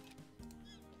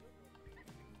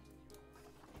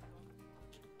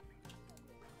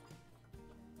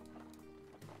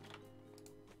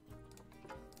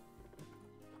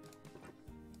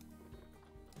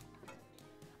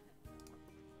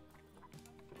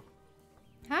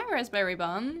 Hi, Raspberry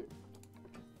Bun.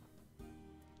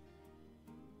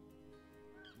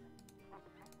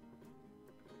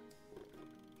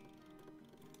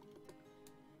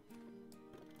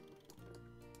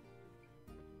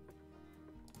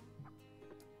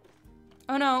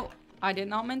 Oh no, I did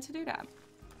not mean to do that.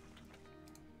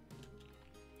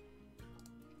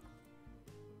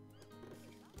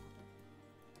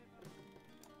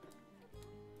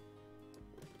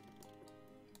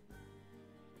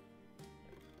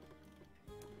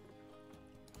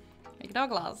 Make it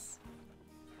Douglas.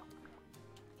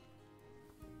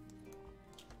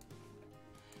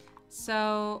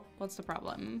 So, what's the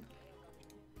problem?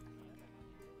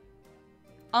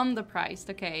 Underpriced,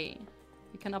 okay.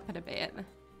 We can up it a bit.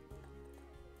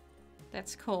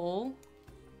 That's cool.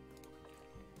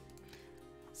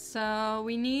 So,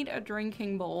 we need a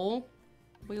drinking bowl.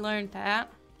 We learned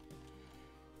that.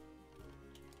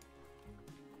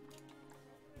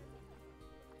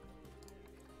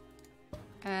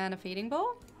 And a feeding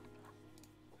bowl?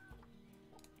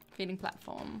 Feeding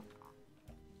platform.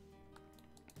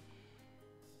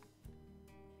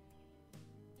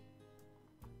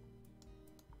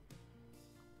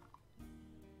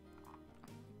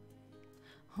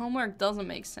 Homework doesn't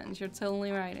make sense. You're totally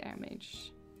right,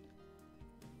 Image.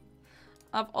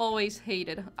 I've always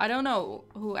hated... I don't know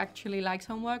who actually likes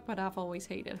homework, but I've always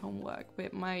hated homework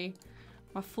with my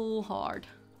full heart.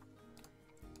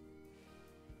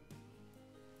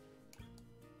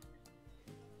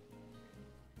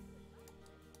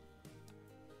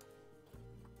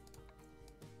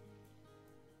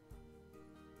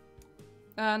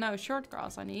 No, short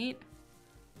grass I need.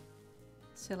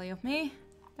 Silly of me.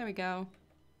 There we go.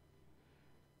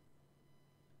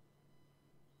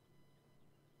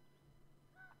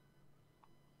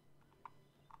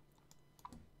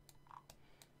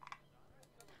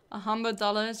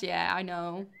 $100, yeah, I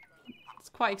know. It's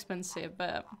quite expensive,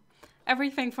 but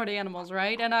everything for the animals,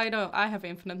 right? And I have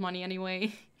infinite money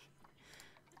anyway.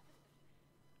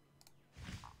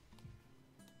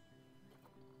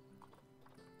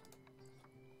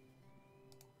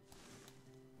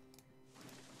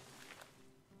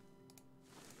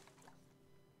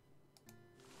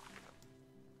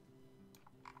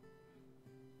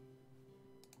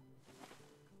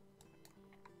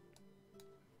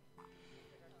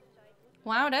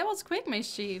 Wow, that was quick,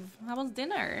 Mischief. How was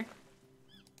dinner?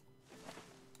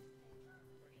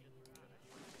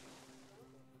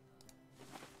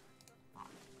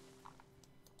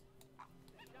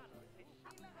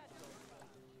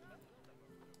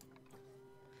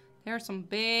 There are some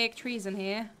big trees in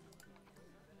here.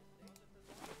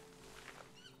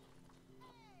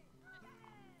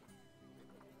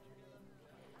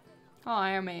 Oh,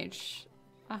 Iron Mage.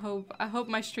 I hope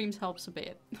my streams helps a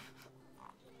bit.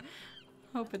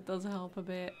 Hope it does help a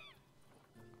bit.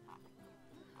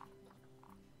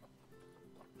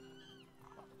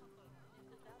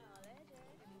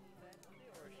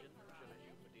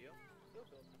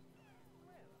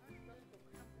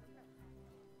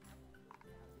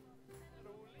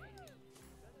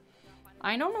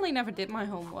 I normally never did my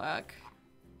homework.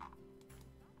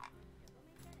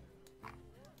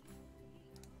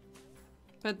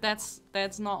 But that's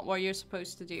not what you're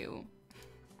supposed to do.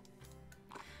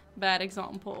 Bad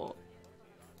example.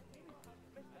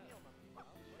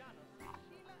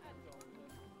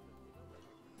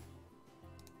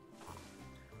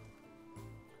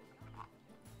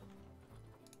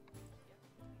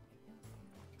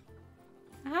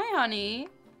 Hi, honey.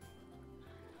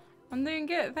 I'm doing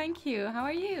good, thank you. How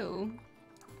are you?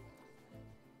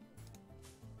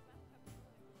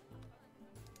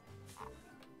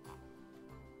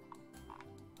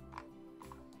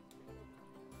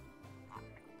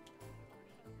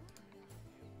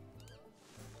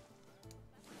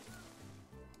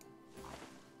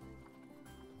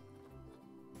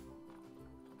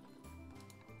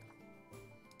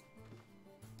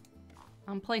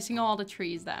 I'm placing all the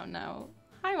trees down now.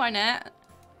 Hi, Wynette.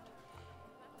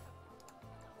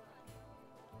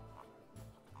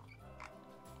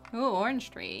 Oh, orange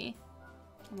tree.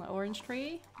 An orange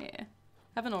tree? Yeah.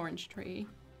 Have an orange tree.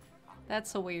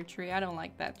 That's a weird tree. I don't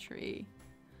like that tree.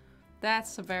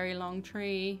 That's a very long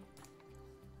tree.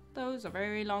 Those are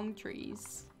very long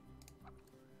trees.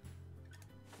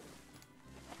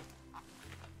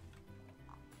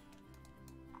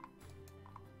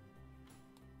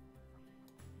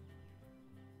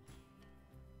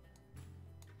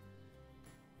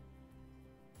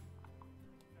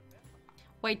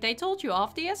 Wait, they told you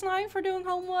off DS9 for doing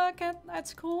homework at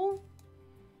school?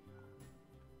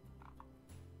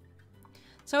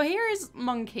 So here is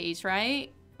monkeys,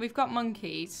 right? We've got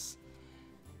monkeys.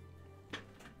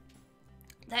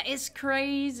 That is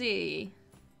crazy.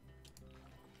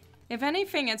 If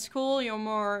anything, at school you're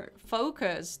more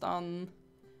focused on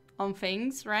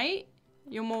things, right?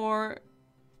 You're more...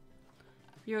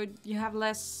 You have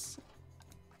less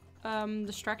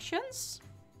distractions?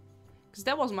 Because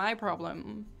that was my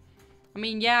problem. I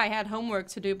mean, yeah, I had homework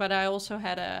to do, but I also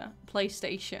had a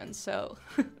PlayStation, so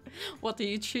what do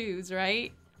you choose,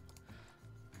 right?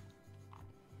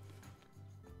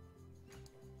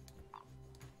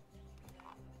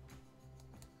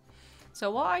 So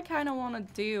what I kind of want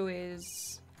to do is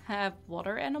have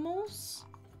water animals.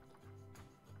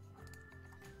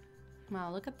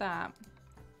 Wow, look at that.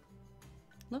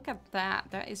 Look at that.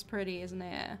 That is pretty, isn't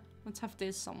it? Let's have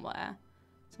this somewhere.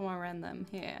 Somewhere random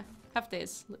here. Have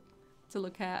this to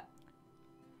look at.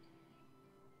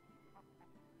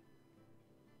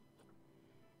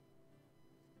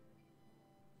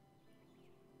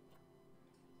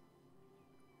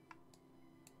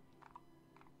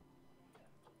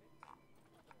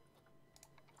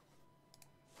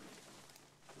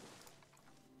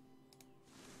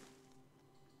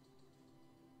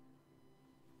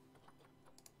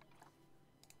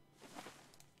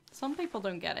 Some people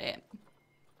don't get it.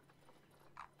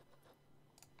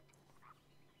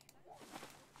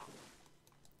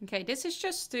 Okay, this is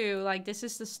just to, like, this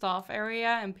is the staff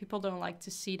area and people don't like to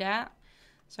see that.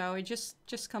 So we just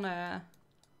gonna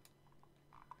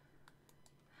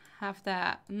have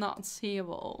that not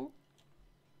seeable.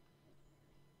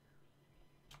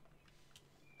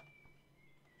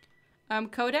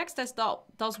 Codex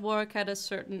does work at a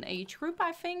certain age group,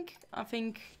 I think. I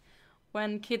think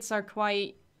when kids are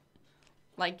quite,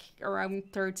 like, around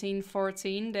 13,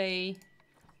 14,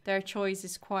 their choice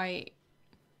is quite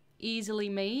easily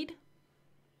made.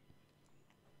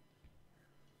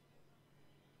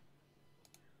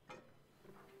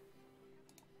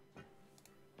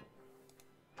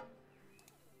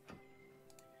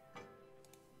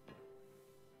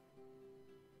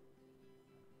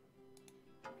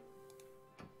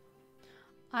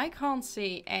 I can't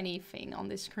see anything on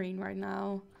this screen right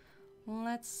now.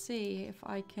 Let's see if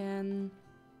I can...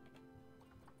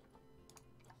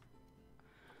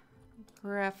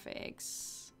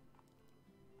 Graphics.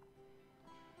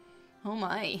 Oh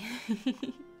my.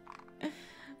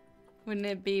 Wouldn't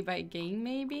it be by game,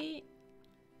 maybe?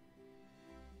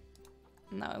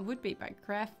 No, it would be by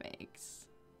graphics.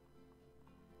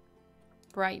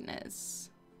 Brightness.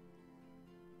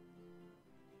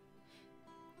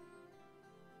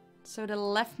 So the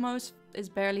leftmost is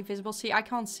barely visible. See, I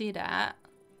can't see that.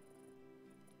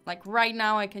 Like right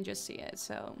now I can just see it,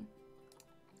 so...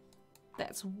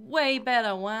 That's way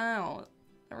better, wow.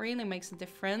 That really makes a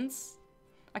difference.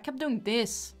 I kept doing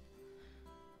this.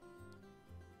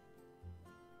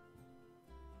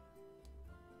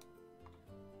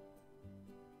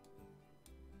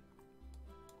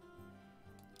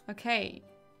 Okay.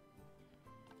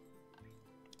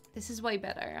 This is way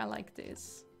better, I like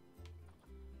this.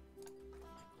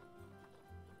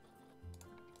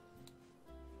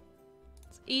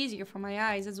 It's easier for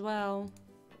my eyes as well.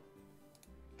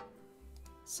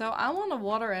 So I want a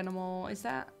water animal. Is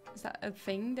that a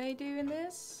thing they do in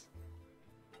this?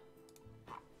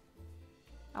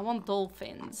 I want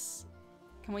dolphins.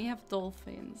 Can we have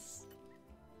dolphins?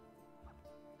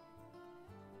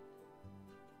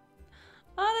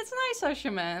 Oh, that's nice,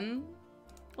 Oshaman.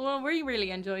 Well, we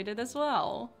really enjoyed it as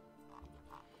well.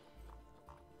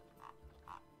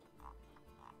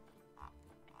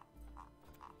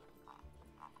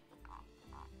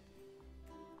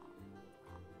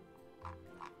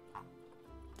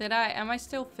 Am I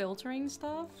still filtering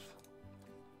stuff?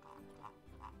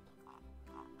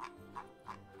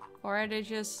 Or are there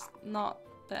just not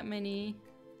that many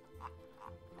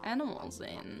animals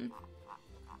in?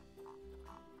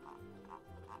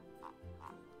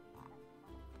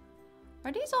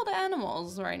 Are these all the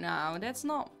animals right now? That's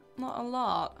not a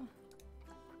lot.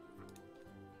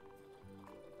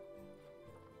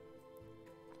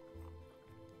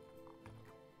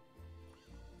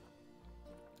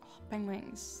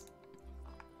 Penguins.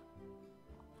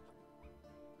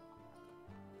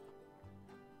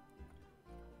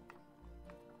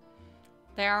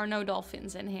 There are no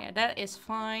dolphins in here. That is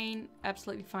fine.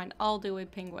 Absolutely fine. I'll do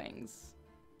with penguins.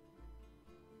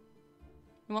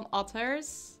 You want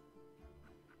otters?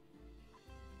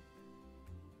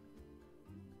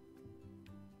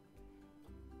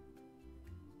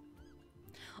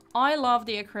 I love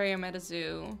the aquarium at a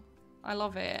zoo. I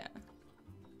love it.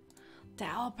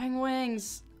 Dow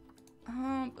penguins.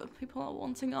 But people are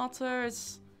wanting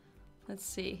otters. Let's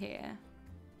see here.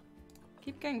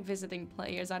 Keep getting visiting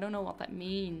players. I don't know what that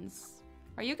means.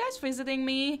 Are you guys visiting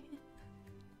me?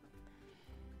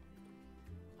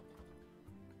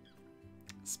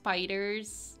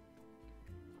 Spiders.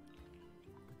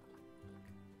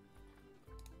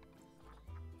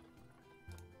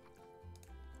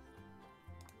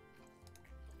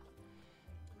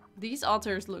 These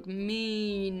otters look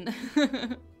mean.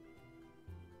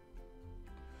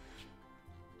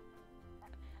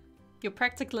 You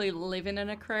practically live in an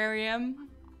aquarium.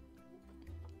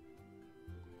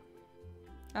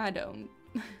 I don't.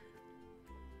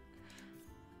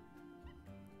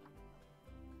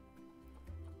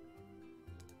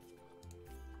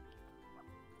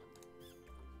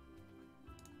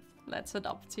 Let's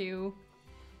adopt you.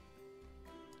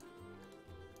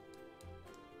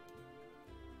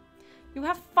 You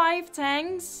have 5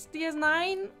 tanks,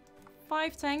 DS9?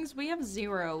 5 tanks? We have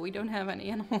 0. We don't have any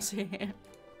animals here.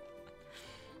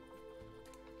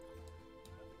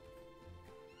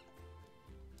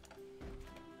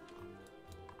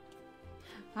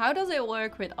 How does it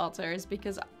work with otters?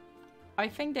 Because I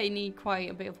think they need quite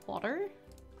a bit of water.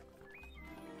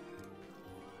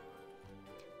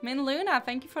 Min Luna,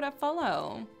 thank you for that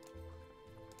follow.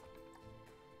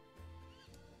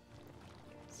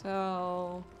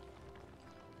 So...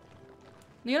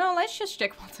 you know, let's just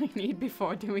check what they need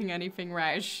before doing anything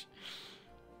rash.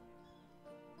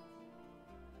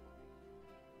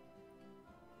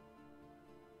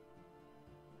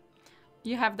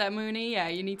 You have that, Mooney? Yeah,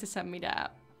 you need to send me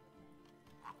that.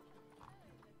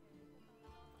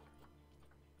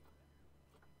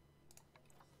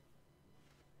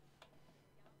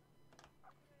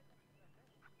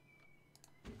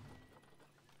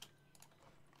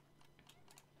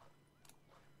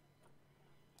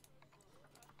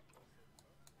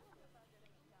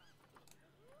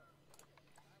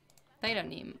 They don't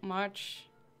need much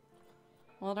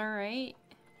water, right?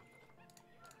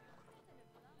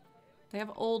 They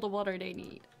have all the water they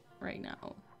need right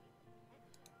now.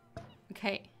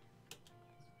 Okay.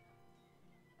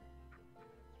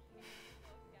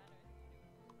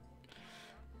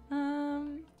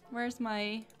 Where's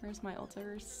my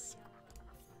otters?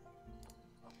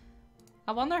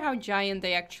 I wonder how giant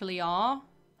they actually are.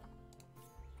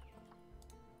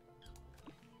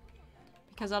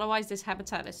 Because otherwise this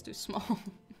habitat is too small.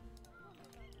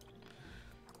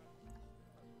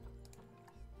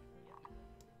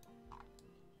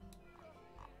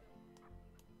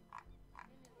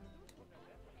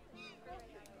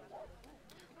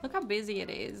 Look how busy it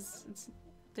is.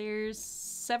 There's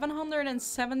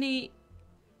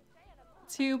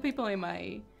 772 people in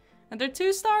my... and they're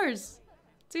 2 stars!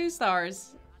 2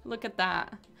 stars. Look at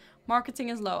that. Marketing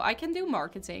is low. I can do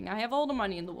marketing. I have all the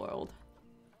money in the world.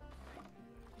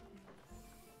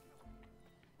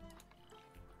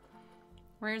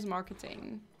 Where's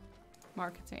marketing?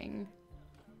 Marketing.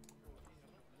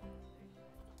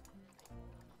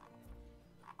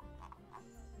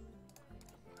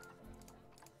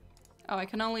 Oh, I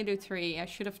can only do 3. I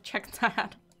should have checked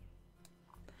that.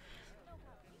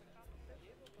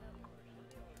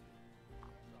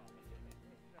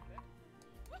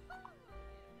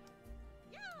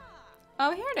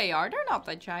 Oh, here they are. They're not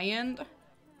that giant.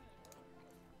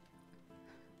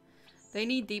 They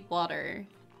need deep water.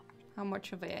 How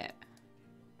much of it?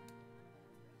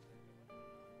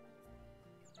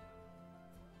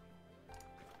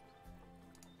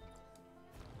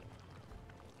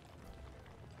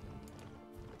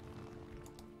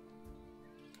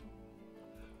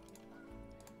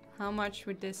 How much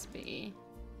would this be?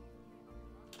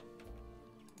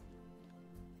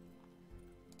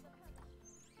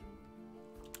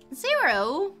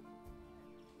 Zero?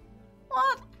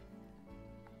 What?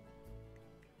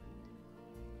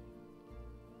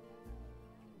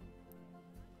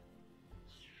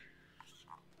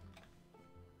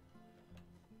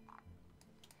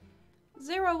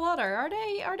 Zero water. Are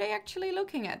they actually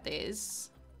looking at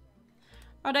this?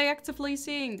 Are they actively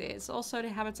seeing this? Also, the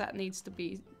habitat needs to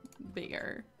be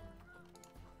bigger.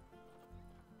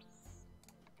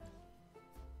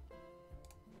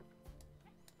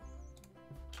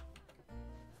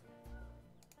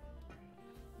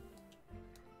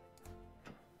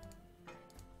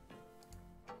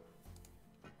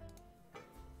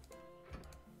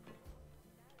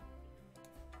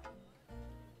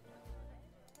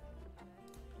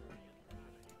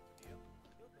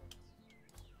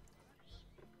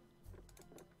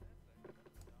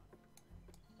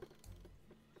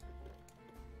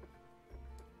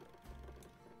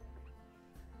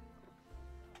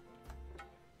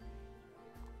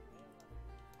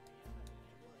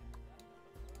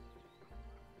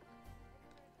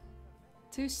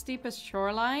 Too steep a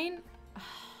shoreline?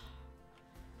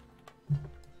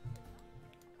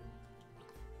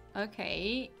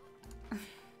 Okay.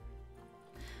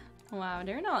 Wow,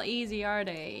 they're not easy, are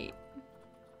they?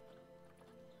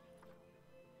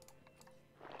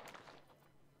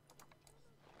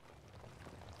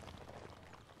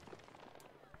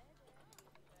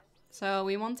 So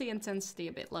we want the intensity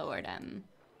a bit lower then.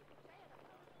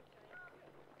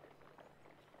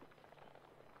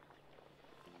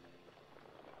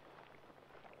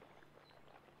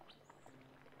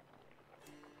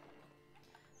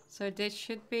 So this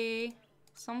should be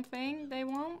something they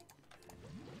want.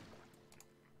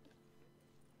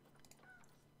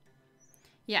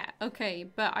 Yeah, okay,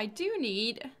 but I do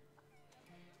need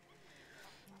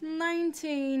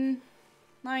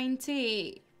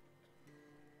 1990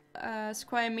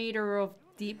 square meter of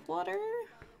deep water,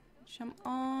 which I'm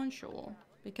unsure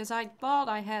because I thought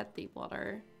I had deep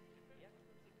water.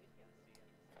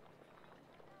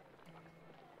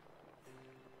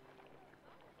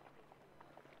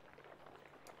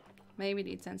 Maybe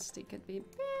the intensity could be a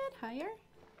bit higher.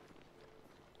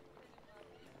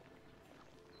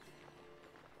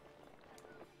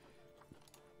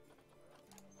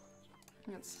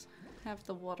 Let's have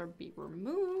the water be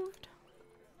removed.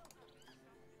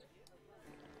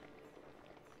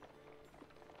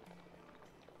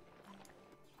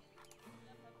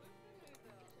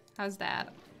 How's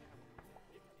that?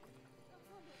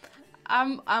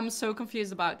 I'm so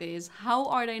confused about this. How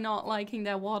are they not liking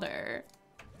that water?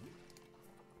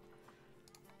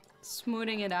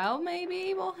 Smoothing it out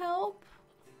maybe will help.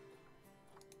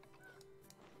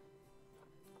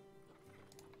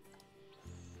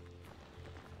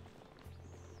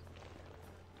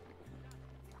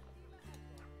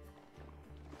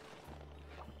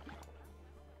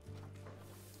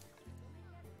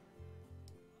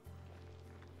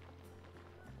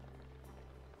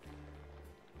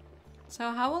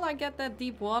 So how will I get that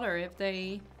deep water if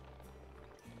they...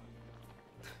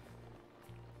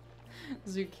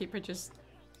 Zookeeper just...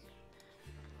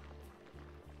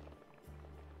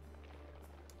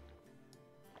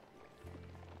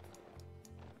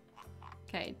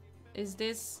 Okay, is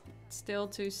this still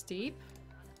too steep?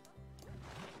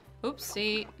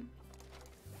 Oopsie.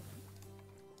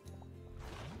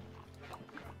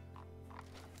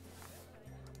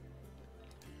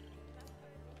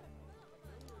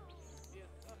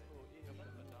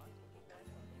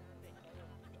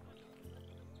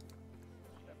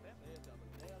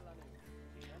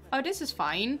 Oh, this is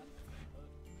fine.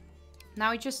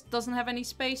 Now it just doesn't have any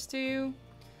space to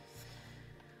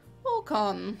walk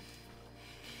on.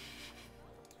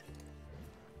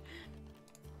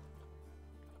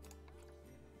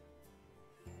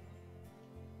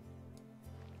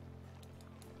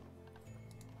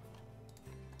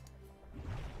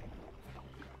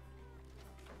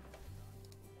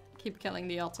 Keep killing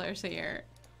the otters here.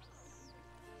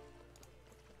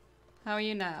 How are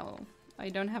you now? I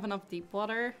don't have enough deep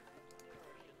water.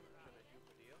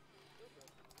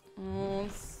 Oh,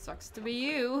 sucks to be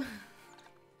you.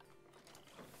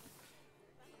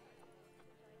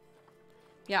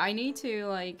 Yeah, I need to,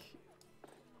 like...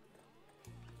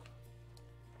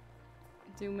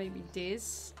 do maybe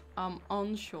this. I'm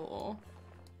unsure.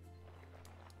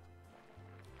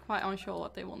 Quite unsure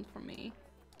what they want from me.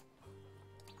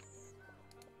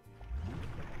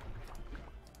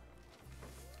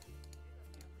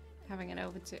 Having it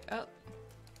over to... oh.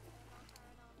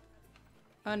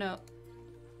 Oh no.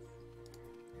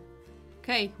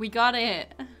 Okay, we got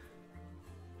it.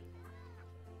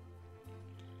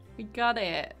 We got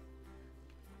it.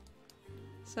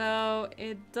 So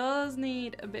it does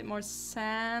need a bit more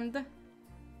sand,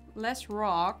 less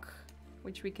rock,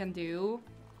 which we can do,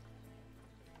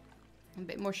 a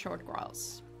bit more short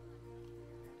grass.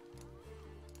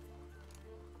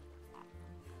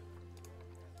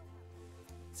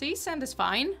 See, sand is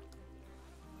fine.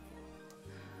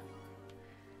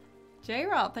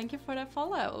 J-Rod, thank you for that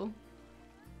follow.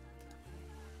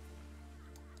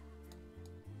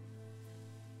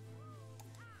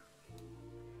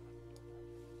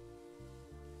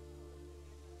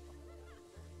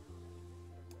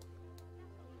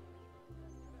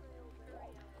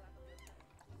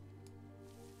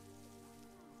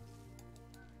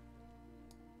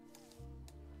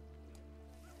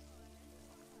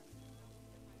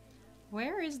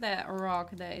 Where is that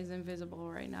rock that is invisible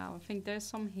right now? I think there's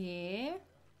some here.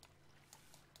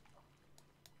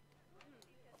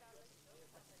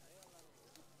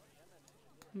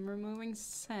 I'm removing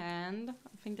sand.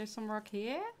 I think there's some rock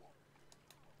here.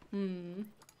 Hmm.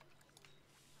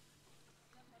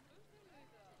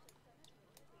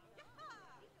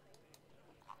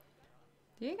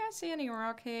 Do you guys see any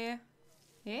rock here?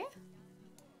 Yeah?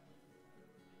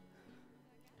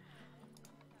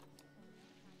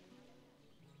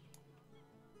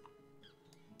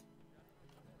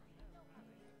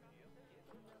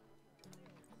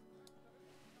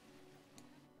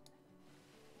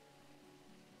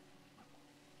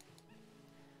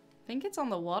 I think it's on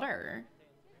the water.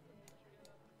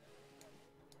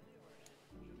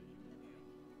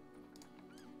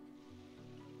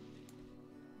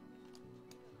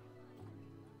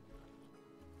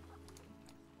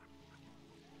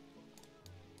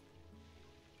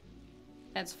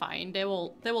 That's fine. They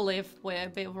will live with a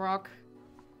bit of rock.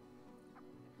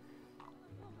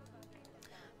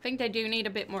 I think they do need a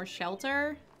bit more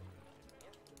shelter,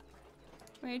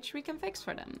 which we can fix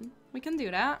for them. We can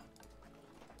do that.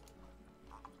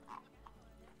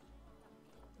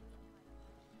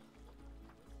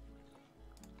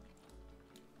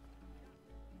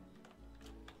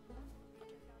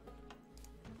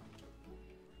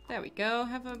 There we go,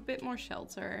 have a bit more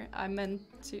shelter. I meant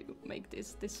to make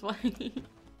this way.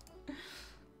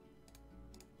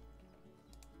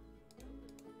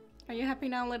 Are you happy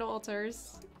now, little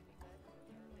otters?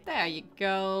 There you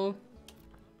go.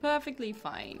 Perfectly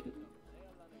fine.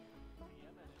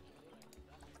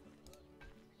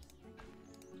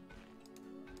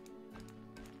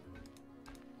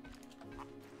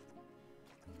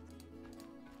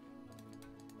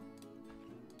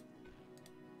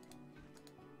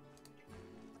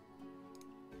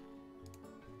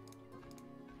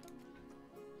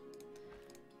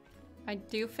 I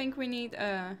do think we need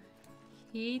a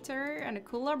heater and a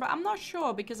cooler, but I'm not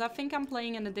sure because I think I'm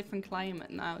playing in a different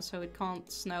climate now, so it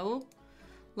can't snow.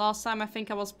 Last time I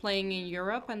think I was playing in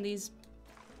Europe and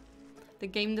the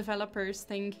game developers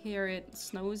think here it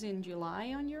snows in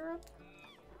July on Europe.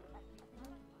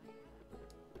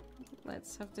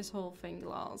 Let's have this whole thing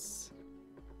glass.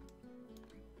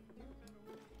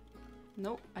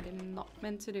 Nope, I did not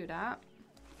meant to do that.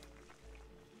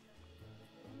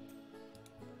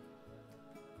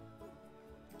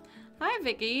 Hi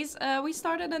Vickies, we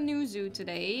started a new zoo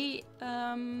today,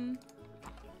 and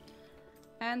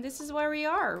this is where we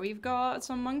are. We've got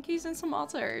some monkeys and some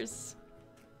otters.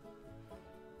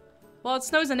 Well, it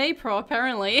snows in April,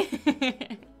 apparently.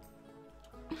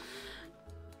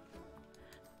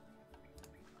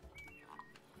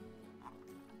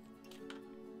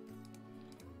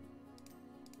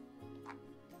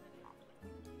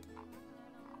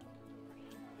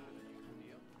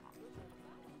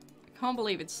 Can't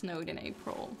believe it snowed in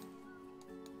April.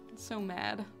 So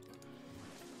mad.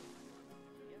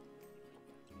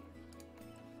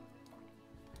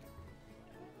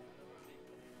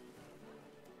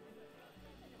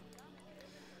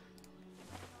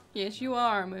 Yes, you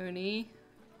are, Mooney.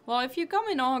 Well, if you come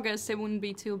in August, it wouldn't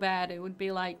be too bad. It would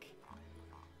be like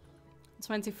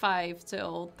 25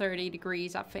 till 30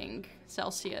 degrees, I think,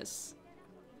 Celsius.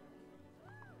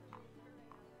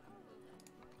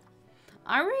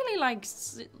 I really like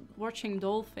watching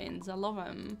dolphins. I love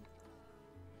them.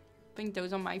 I think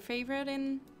those are my favorite.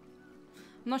 I'm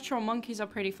not sure, monkeys are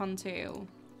pretty fun too.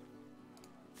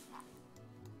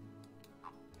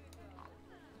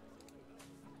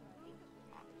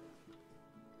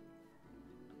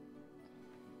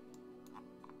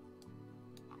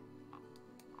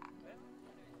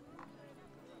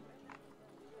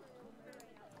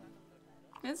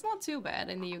 It's not too bad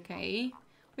in the UK.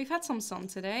 We've had some sun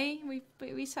today.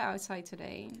 We sat outside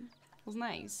today. It was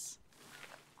nice.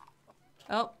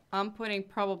 Oh, I'm putting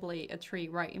probably a tree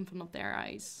right in front of their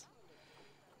eyes.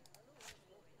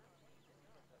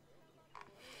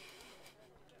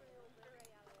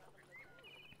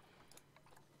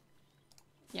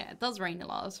 Yeah, it does rain a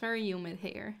lot. It's very humid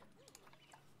here.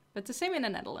 But the same in the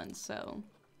Netherlands, so...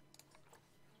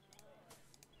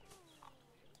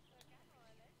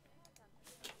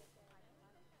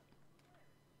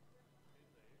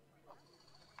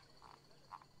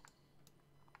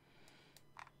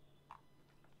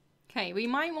 Okay, we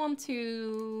might want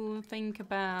to think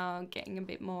about getting a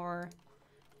bit more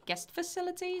guest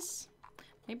facilities.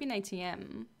 Maybe an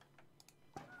ATM.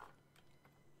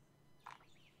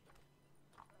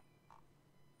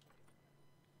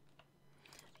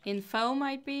 Info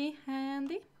might be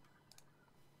handy.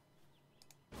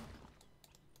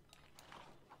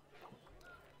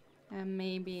 And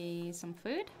maybe some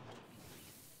food.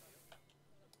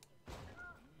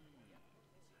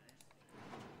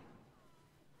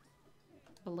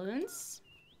 Balloons.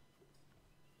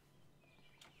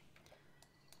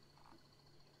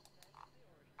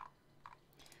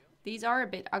 These are a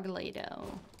bit ugly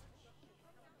though.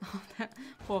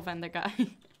 Poor vendor guy.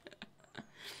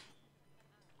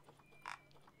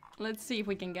 Let's see if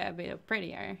we can get a bit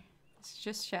prettier. It's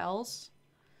just shells.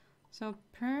 So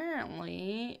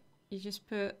apparently, you just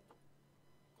put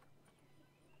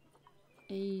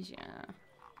Asia.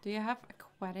 Do you have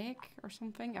aquatic or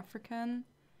something? African?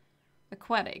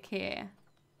 Aquatic here.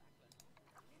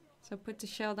 So put the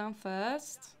shell down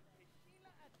first.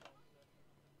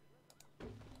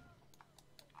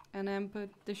 And then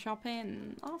put the shop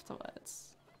in afterwards.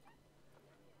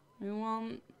 We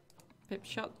want pip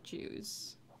shot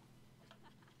juice.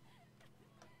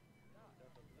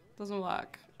 Doesn't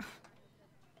work.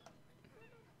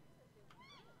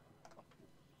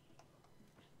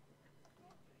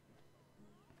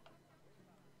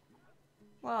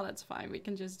 Well, that's fine. We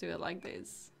can just do it like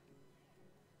this.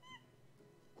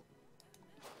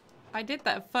 I did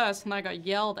that first and I got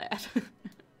yelled at.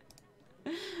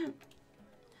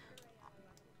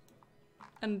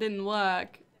 And didn't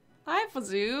work. Hi,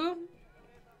 Fazoo.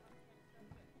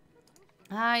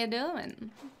 How you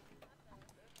doing?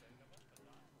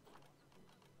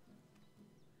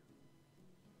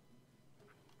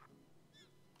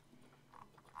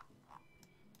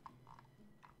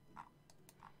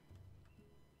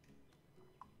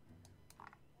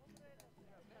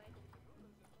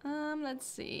 Let's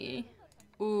see.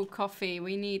 Ooh, coffee.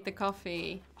 We need the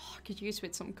coffee. Oh, I could use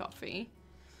with some coffee.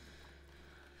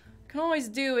 Can always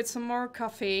do with some more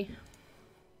coffee.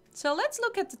 So let's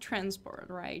look at the transport,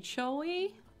 right? Shall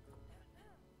we?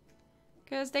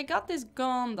 Because they got this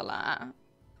gondola.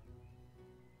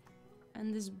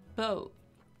 And this boat.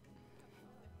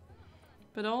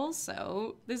 But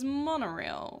also this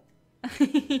monorail.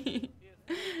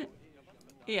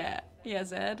 Yeah,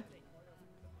 Zed.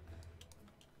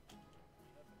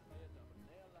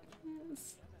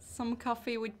 Some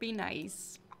coffee would be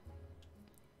nice.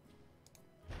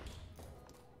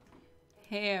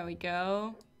 Here we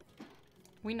go.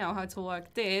 We know how to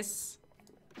work this.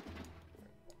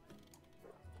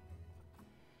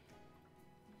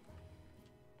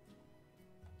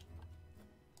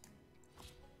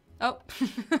 Oh.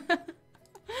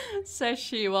 Says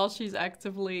she while she's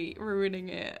actively ruining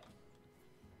it.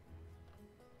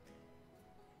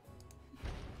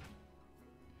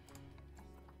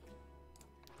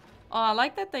 Oh, I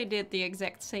like that they did the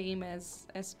exact same as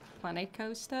Planet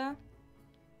Coaster.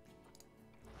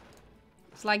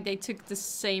 It's like they took the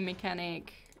same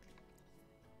mechanic.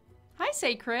 Hi,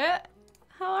 Sacred.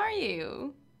 How are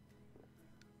you?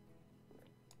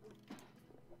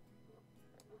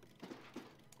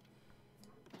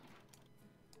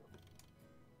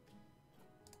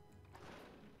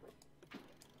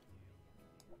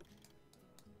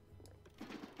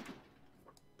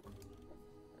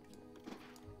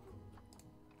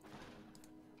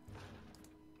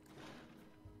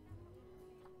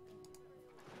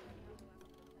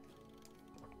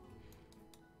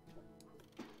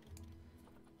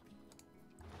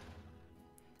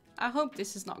 I hope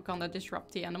this is not gonna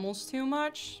disrupt the animals too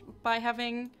much by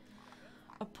having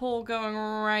a pole going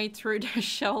right through their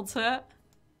shelter.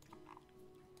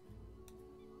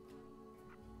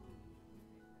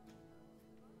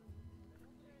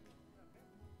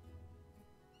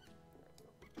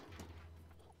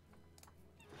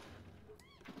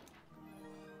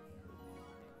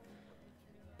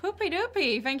 Poopy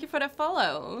Doopy, thank you for the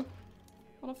follow.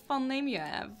 What a fun name you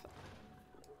have.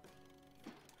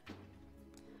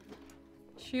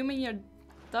 Assuming you're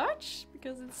Dutch?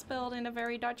 Because it's spelled in a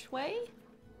very Dutch way?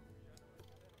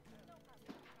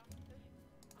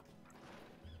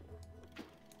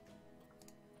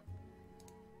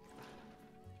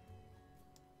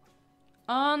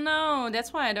 Oh no,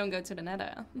 that's why I don't go to the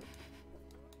Nether.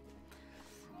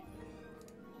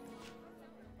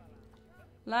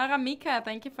 Lara Mika,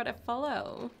 thank you for the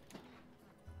follow.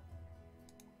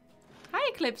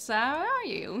 Hi Eclipsa, how are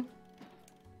you?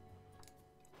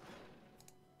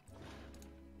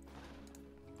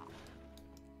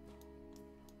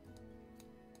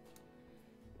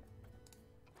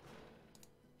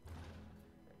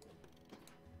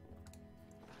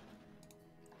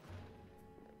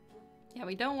 Yeah,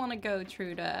 we don't want to go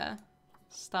through the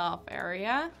staff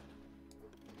area.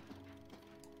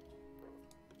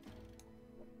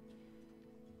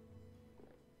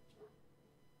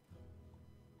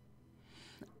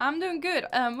 I'm doing good.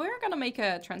 We're gonna make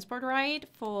a transport ride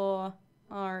for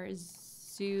our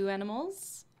zoo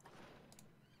animals.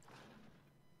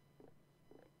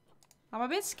 I'm a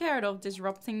bit scared of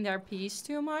disrupting their peace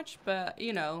too much, but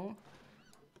you know,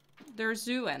 they're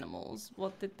zoo animals.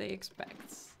 What did they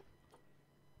expect?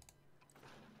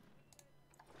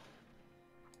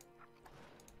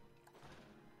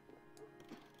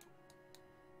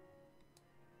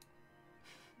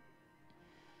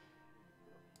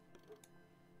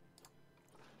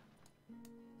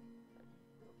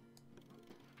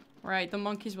 Right, the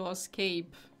monkeys will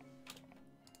escape.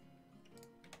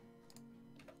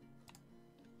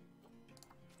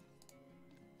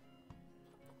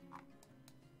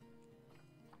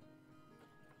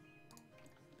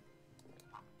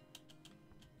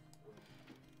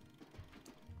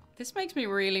 This makes me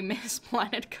really miss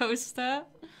Planet Coaster.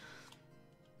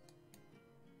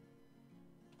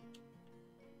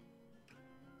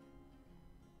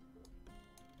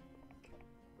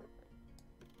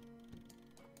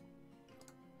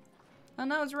 Oh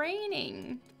no, it's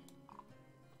raining.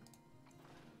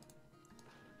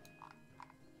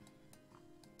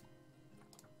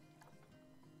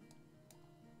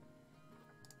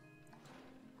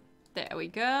 There we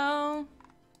go.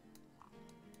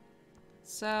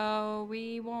 So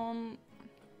we want...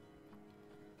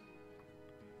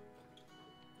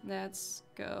 Let's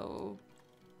go...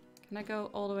 Can I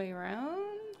go all the way around?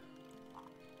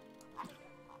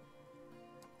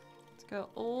 Let's go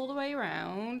all the way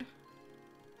around.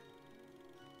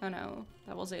 Oh no,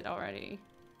 that was it already.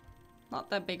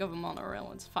 Not that big of a monorail,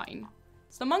 it's fine.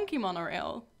 It's the monkey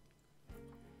monorail.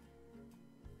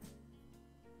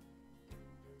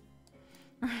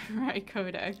 Right,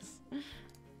 Codex.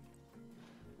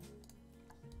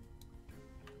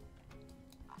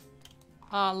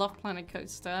 I love Planet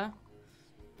Coaster.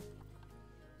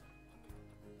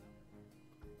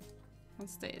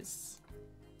 What's this?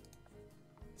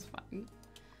 It's fine.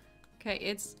 Okay,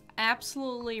 it's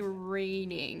absolutely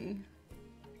raining.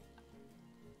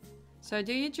 So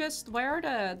do you just wear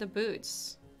the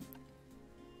boots?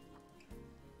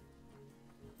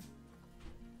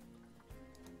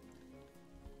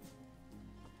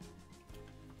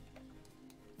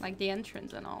 Like the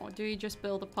entrance and all, or do you just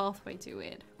build a pathway to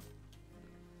it?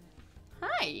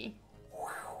 Hi!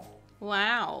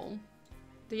 Wow.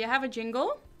 Do you have a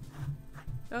jingle?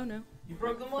 Oh no. You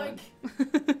broke the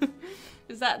mic?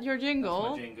 Is that your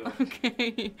jingle? That's my jingle.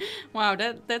 Okay. Wow,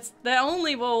 that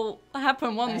only will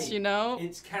happen once, Hey, you know?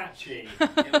 It's catchy.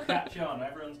 It'll catch on.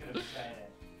 Everyone's going to be saying it.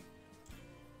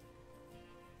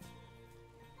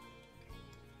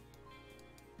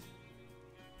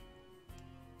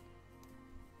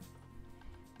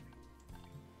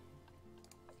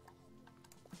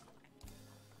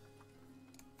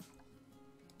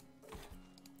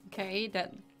 Okay,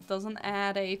 that doesn't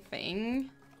add a thing.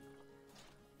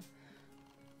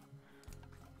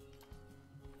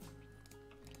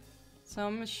 So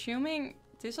I'm assuming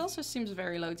this also seems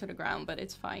very low to the ground, but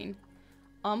it's fine.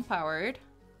 Unpowered.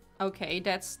 Okay,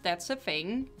 that's a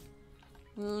thing.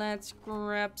 Let's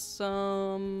grab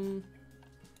some...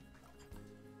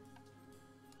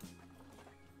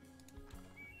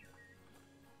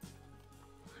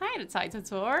 Hi, the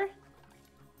Titator.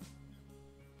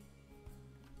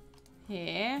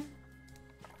 Here.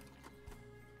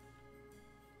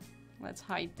 Let's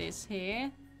hide this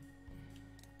here.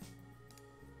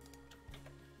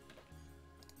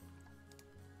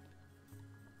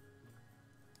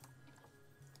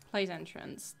 Place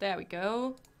entrance. There we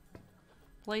go.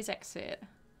 Place exit.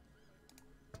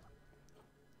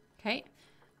 Okay.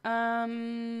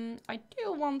 I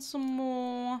do want some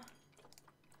more.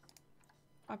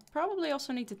 I probably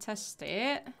also need to test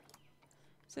it.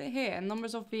 Is it here?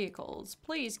 Numbers of vehicles.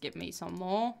 Please give me some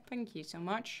more. Thank you so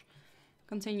much.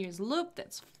 Continuous loop.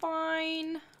 That's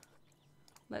fine.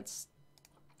 Let's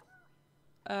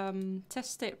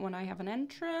test it when I have an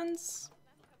entrance.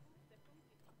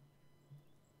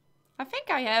 I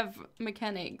think I have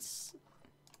mechanics.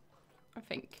 I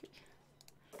think.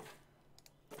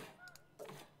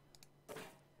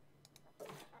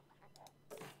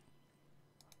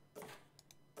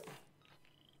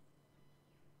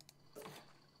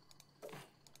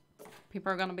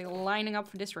 People are gonna be lining up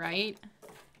for this, right?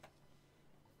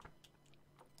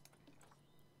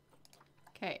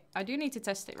 Okay, I do need to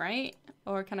test it, right?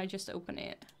 Or can I just open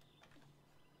it?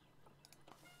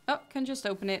 Oh, can just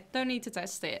open it. Don't need to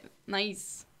test it.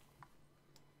 Nice.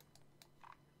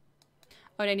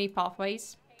 Oh, they need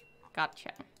pathways.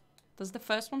 Gotcha. Does the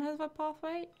first one have a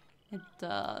pathway? It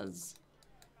does.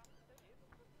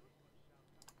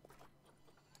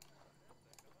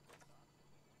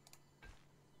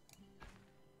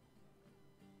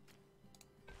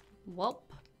 Welp.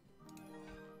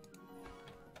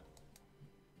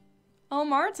 Oh,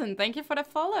 Martin, thank you for the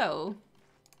follow.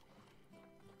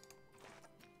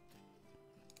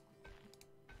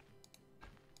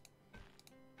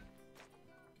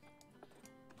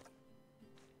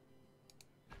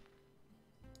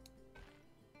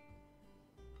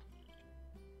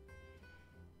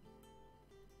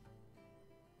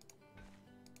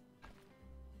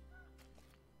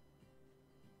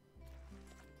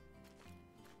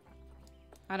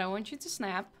 I don't want you to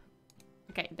snap.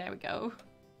 Okay, there we go.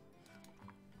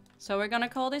 So we're gonna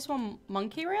call this one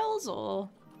Monkey Rails, or...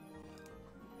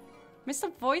 Mr.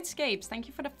 Voidscapes, thank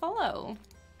you for the follow.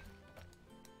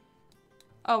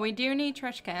 Oh, we do need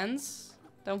trash cans.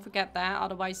 Don't forget that,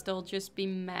 otherwise they'll just be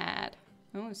mad.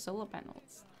 Oh, solar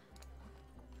panels.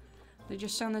 They're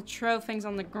just trying to throw things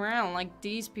on the ground like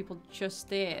these people just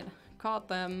did. Caught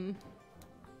them.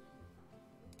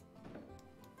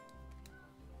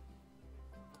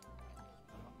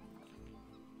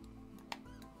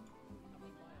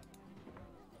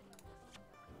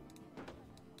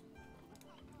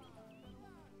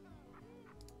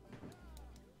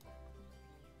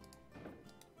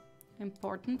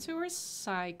 Important to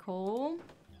recycle.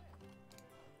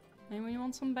 And we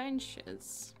want some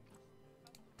benches.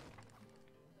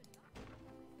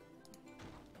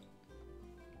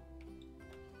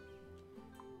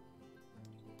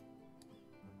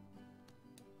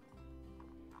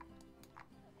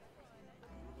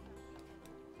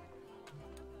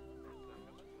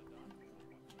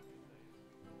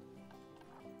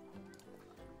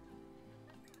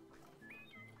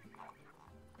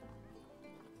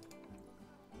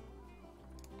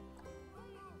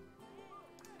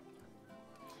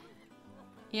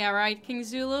 Yeah, right, King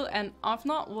Zulu. And I've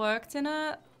not worked in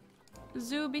a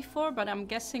zoo before, but I'm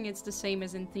guessing it's the same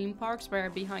as in theme parks, where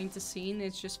behind the scene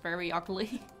it's just very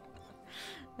ugly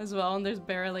as well, and there's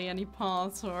barely any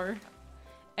paths or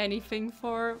anything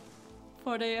for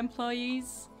the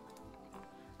employees.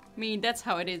 I mean, that's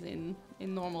how it is in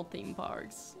normal theme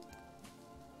parks.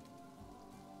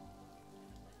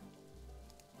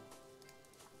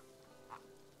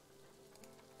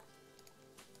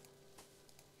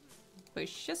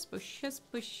 Bushes, bushes,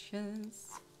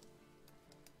 bushes.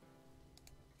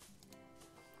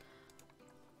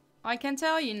 I can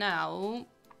tell you now,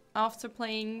 after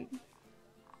playing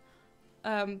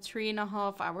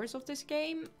 3.5 hours of this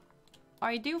game,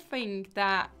 I do think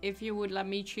that if you would let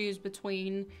me choose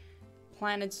between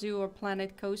Planet Zoo or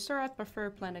Planet Coaster, I'd prefer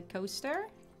Planet Coaster.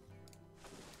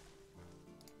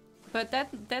 But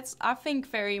that's I think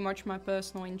very much my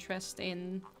personal interest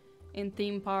in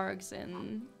theme parks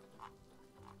and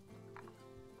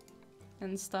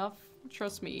stuff.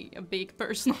 Trust me, a big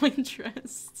personal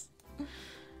interest.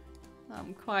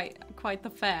 I'm quite the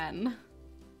fan.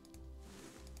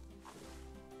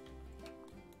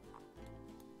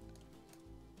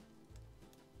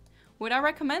 Would I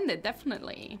recommend it?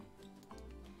 Definitely.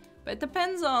 But it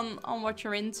depends on what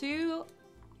you're into,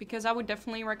 because I would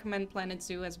definitely recommend Planet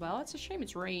Zoo as well. It's a shame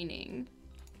it's raining.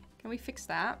 Can we fix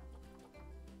that?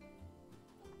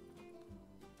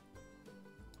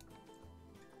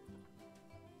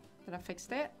 Did I fix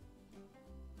it?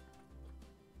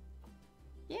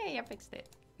 Yay, I fixed it.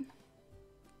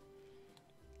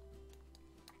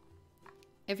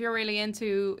 If you're really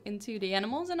into the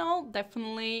animals and all,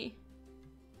 definitely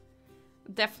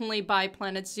buy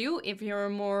Planet Zoo. If you're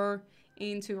more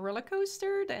into roller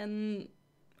coaster, then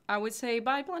I would say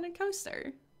buy Planet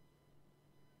Coaster.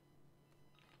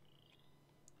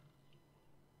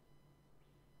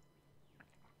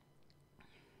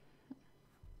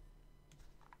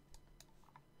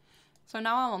 So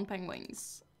now I want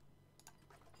penguins.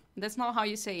 That's not how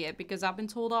you say it, because I've been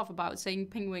told off about saying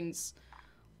penguins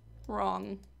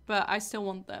wrong, but I still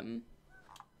want them.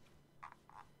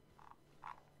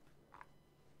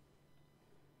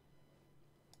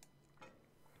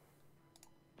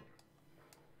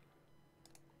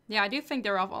 Yeah, I do think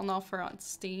they're on offer on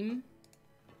Steam.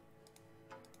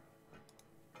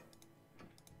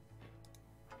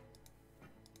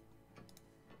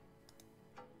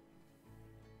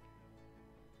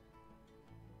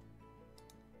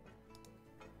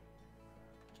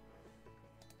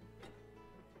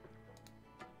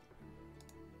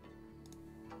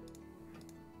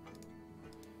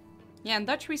 Yeah, in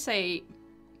Dutch we say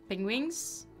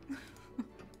penguins.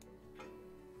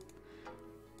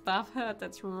 But I've heard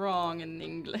that's wrong in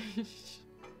English.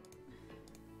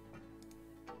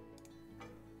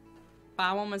 But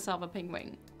I want myself a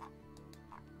penguin.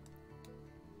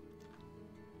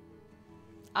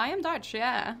 I am Dutch,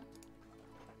 yeah.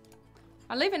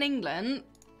 I live in England,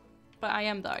 but I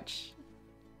am Dutch.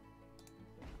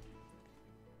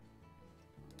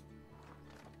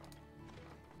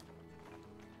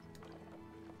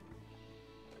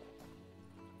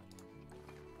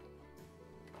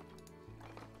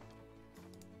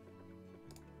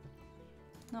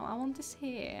 No, I want this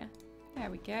here. There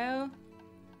we go.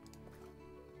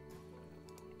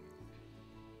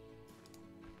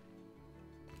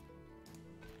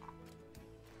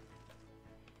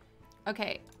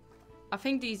 Okay, I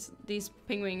think these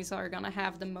penguins are gonna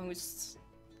have the most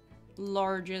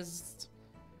largest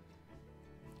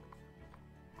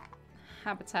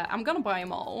habitat. I'm gonna buy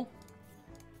them all.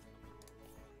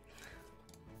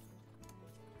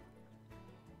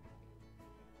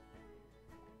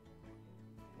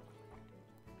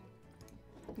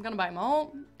 I'm gonna buy them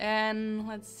all. And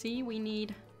let's see, we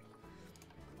need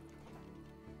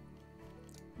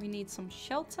some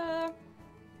shelter.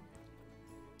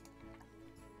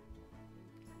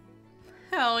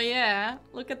 Hell yeah,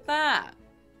 look at that.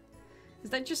 Is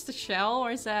that just a shell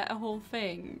or is that a whole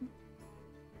thing?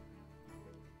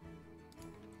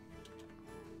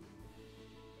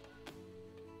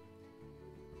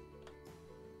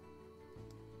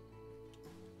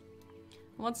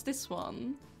 What's this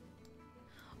one?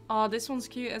 Oh, this one's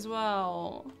cute as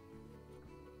well.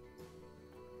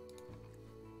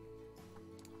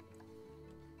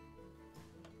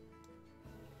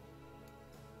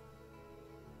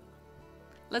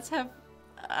 Let's have...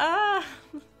 Ah!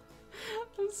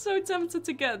 I'm so tempted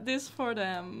to get this for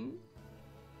them.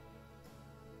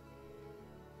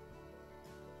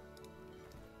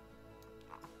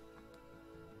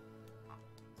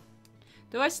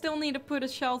 Do I still need to put a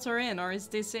shelter in, or is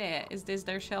this it? Is this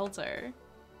their shelter?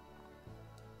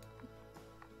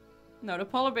 No, the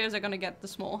polar bears are gonna get the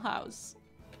small house.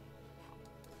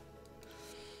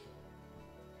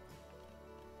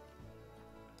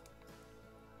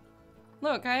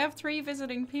 Look, I have 3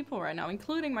 visiting people right now,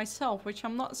 including myself, which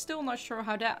I'm still not sure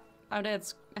how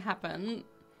that's happened.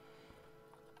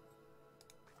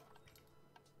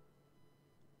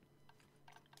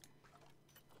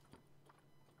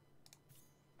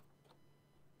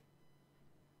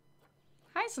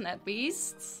 Hi, Snap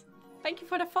Beasts. Thank you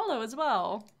for the follow as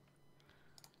well.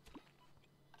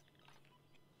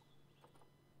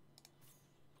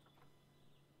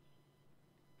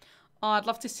 Oh, I'd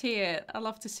love to see it. I'd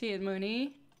love to see it,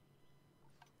 Mooney.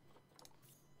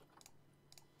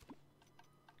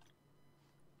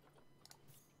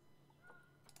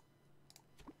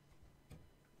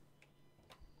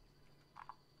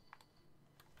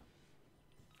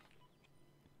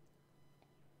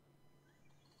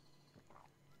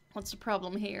 What's the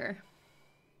problem here?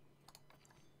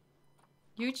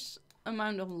 Huge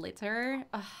amount of litter.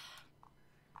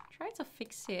 Try to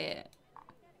fix it.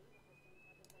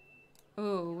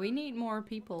 Oh, we need more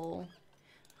people.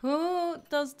 Who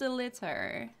does the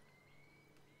litter?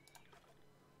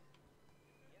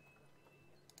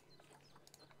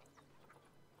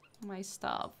 My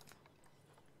stuff.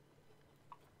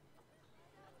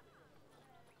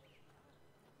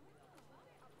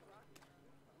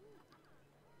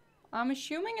 I'm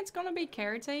assuming it's gonna be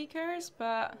caretakers,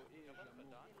 but...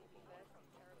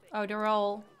 Oh, they're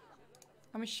all...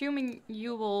 I'm assuming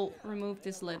you will remove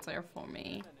this litter for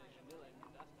me.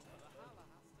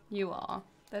 You are.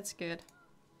 That's good.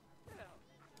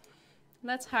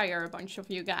 Let's hire a bunch of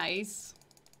you guys.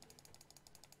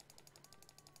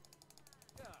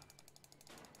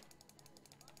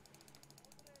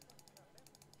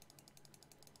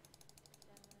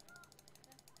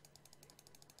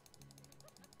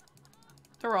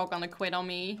 They're all gonna quit on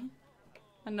me.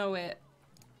 I know it.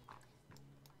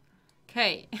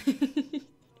 Okay.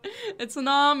 It's an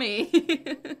army.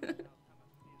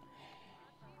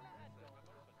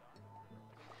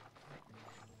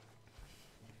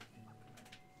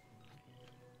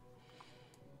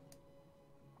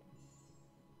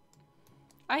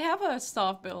 I have a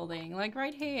staff building, like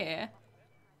right here.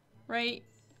 Right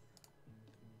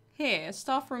here,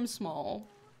 staff room small.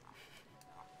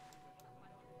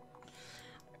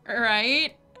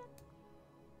 Right?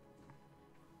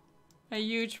 A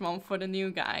huge one for the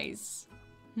new guys.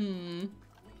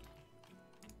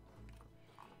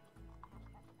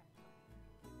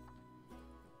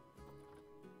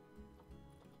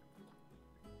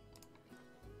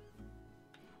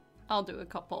 I'll do a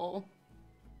couple.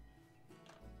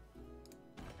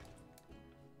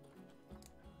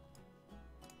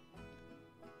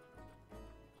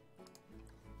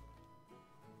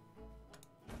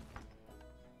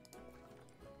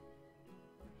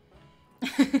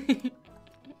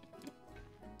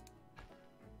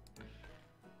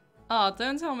 Oh,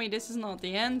 don't tell me this is not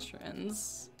the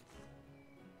entrance.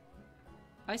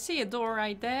 I see a door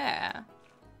right there.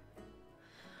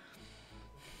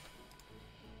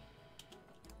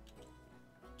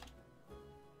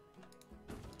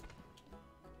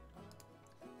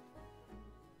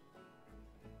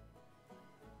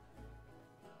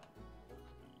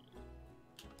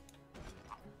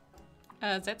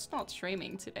 That's not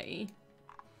streaming today.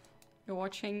 You're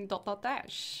watching ...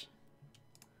 Dash.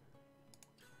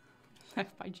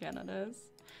 Left by janitors.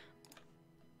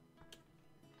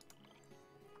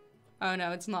 Oh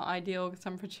no, it's not ideal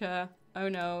temperature. Oh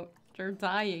no, they're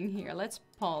dying here. Let's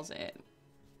pause it.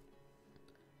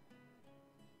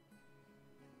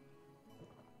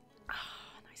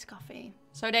 iced coffee.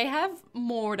 So they have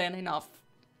more than enough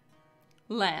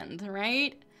land,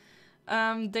 right?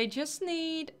 They just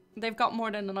need... They've got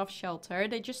more than enough shelter.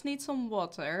 They just need some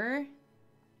water.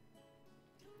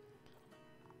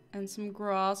 And some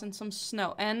grass and some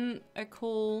snow. And a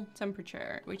cool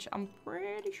temperature. Which I'm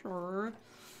pretty sure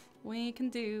we can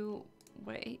do...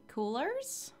 Wait,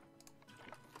 coolers?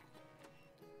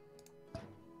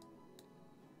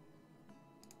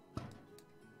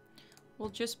 We'll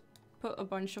just put a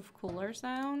bunch of coolers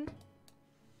down.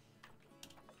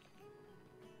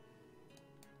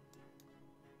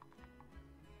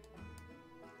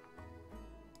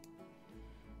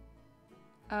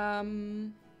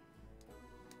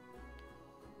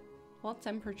 What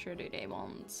temperature do they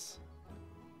want?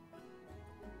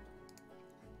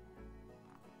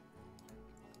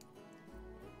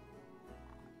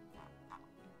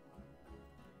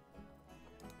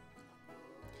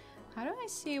 How do I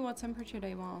see what temperature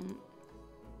they want?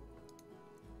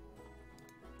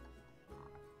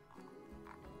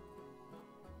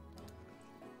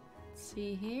 Let's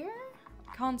see here?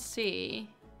 Can't see.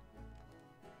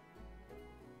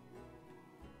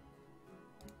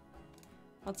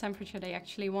 What temperature they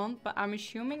actually want, but I'm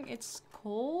assuming it's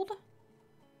cold.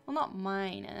 Well, not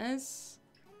minus.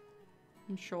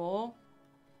 I'm sure.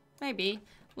 Maybe.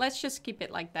 Let's just keep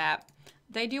it like that.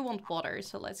 They do want water,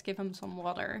 so let's give them some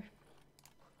water.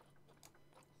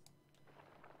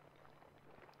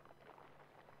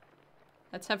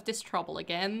 Let's have this trouble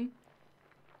again.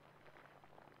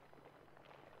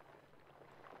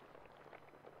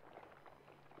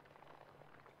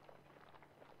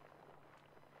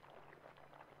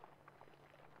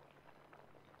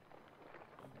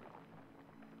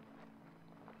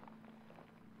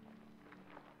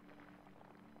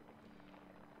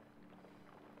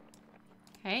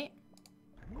 Okay.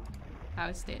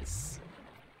 How's this?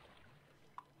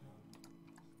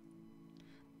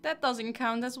 That doesn't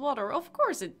count as water. Of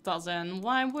course it doesn't.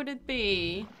 Why would it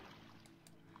be?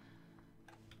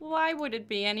 Why would it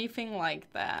be anything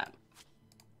like that?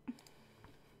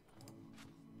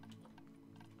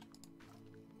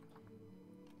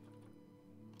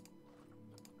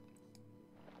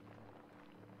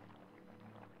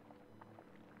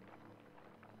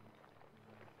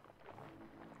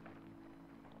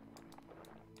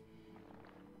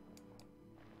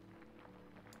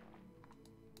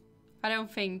 I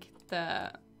don't think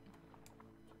the...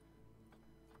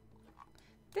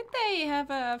 Did they have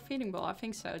a feeding bowl? I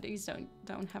think so. These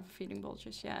don't have a feeding bowl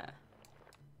just yet.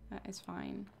 That is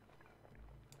fine.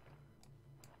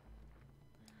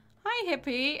 Hi,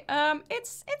 Hippie.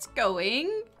 It's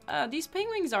going. These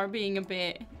penguins are being a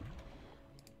bit...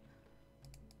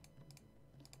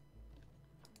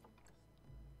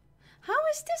 How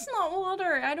is this not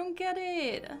water? I don't get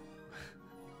it.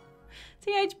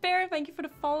 TH Bear, thank you for the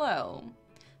follow.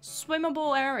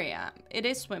 Swimmable area. It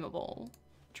is swimmable.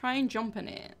 Try and jump in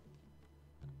it.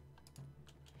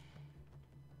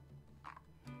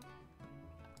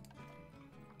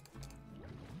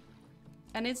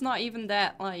 And it's not even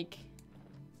that, like...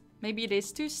 Maybe it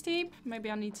is too steep. Maybe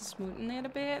I need to smoothen it a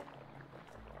bit.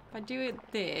 If I do it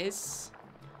this...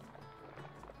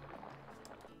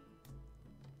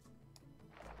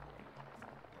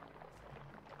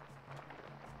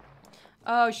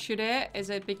 Oh, should it?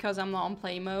 Is it because I'm not on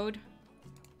play mode?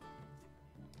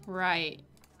 Right.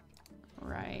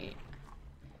 Right.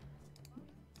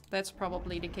 That's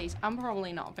probably the case. I'm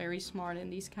probably not very smart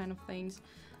in these kind of things.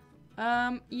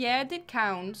 Yeah, it did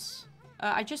count.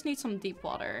 I just need some deep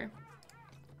water.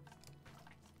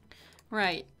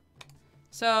 Right.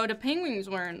 So the penguins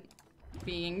weren't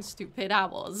being stupid, I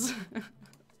was.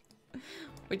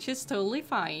 Which is totally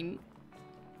fine.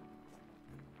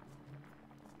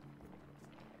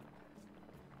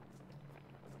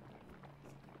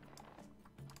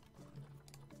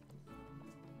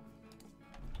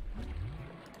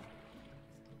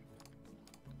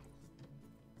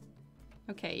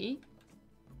 Okay.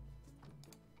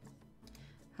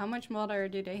 How much water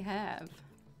do they have?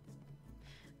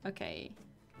 Okay.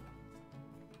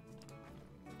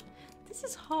 This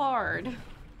is hard.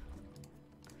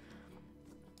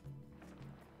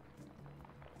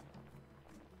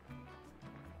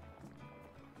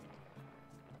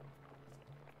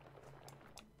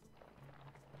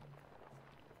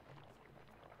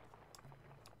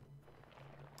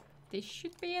 This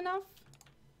should be enough.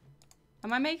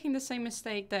 Am I making the same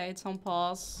mistake that it's on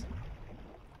pause?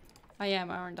 I am,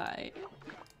 aren't I?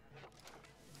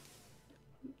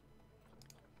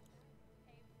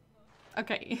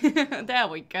 Okay, there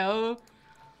we go.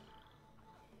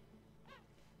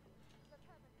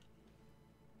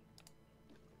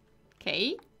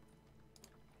 Okay.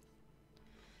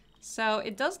 So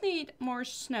it does need more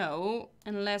snow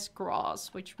and less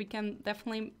grass, which we can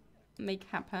definitely make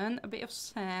happen. A bit of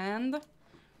sand.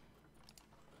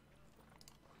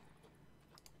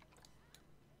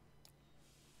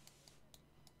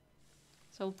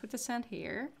 So we'll put the sand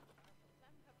here.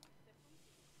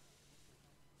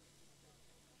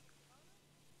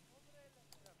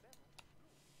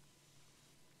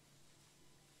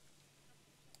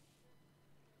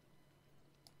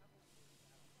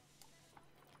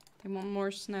 They want more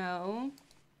snow.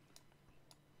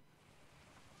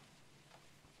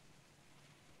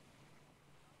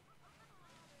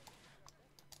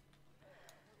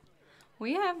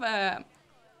 We have a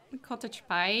cottage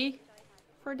pie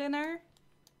for dinner.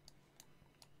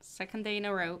 Second day in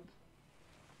a row.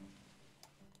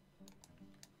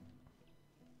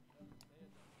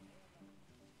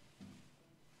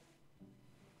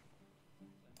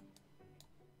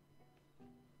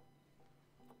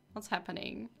 What's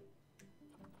happening?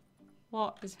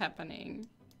 What is happening?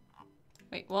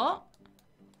 Wait, what?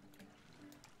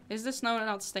 Is the snow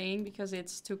not staying because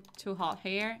it's too hot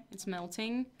here? It's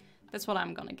melting? That's what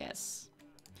I'm gonna guess.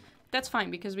 That's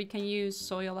fine because we can use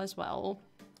soil as well.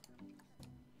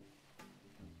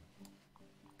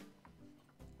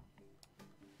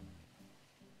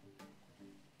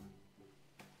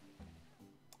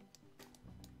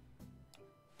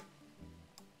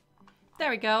 There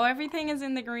we go, everything is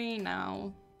in the green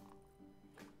now.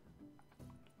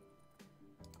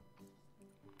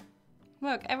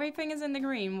 Look, everything is in the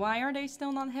green. Why are they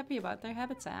still not happy about their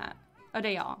habitat? Oh,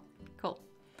 they are. Cool.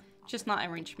 Just not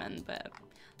arrangement, but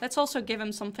let's also give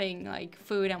them something like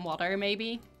food and water,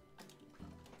 maybe.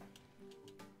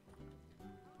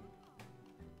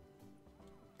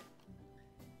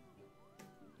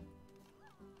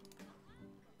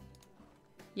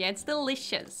 Yeah, it's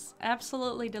delicious.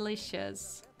 Absolutely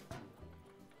delicious.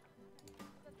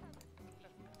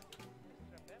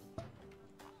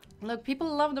 Look, people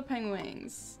love the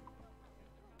penguins.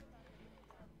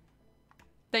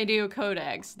 They do,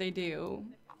 Codex, they do.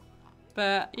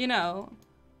 But, you know,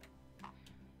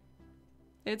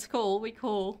 it's cool, we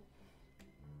cool.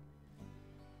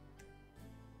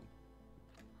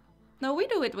 No, we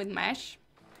do it with mesh.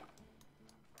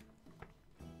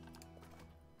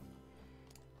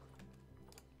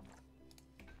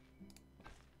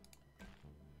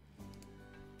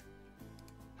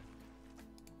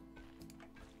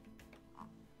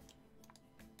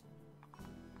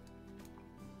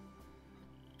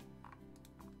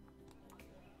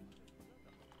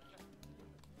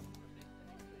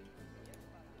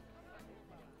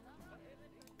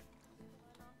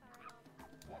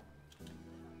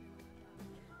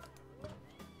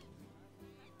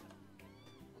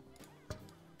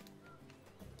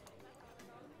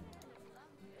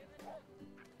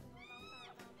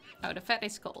 Oh, the fat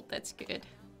is cold. That's good.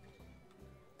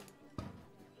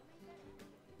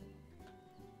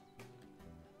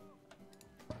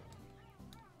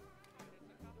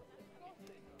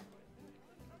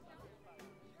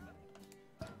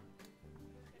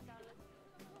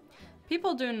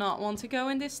 People do not want to go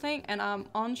in this thing, and I'm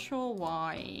unsure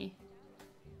why.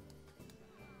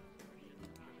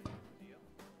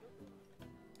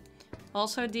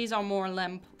 Also, these are more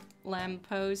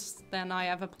lampposts than I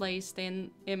ever placed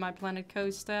in my Planet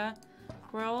Coaster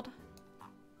world.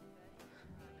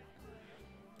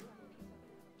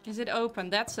 Is it open?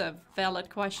 That's a valid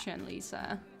question,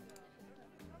 Lisa.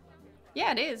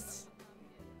 Yeah, it is.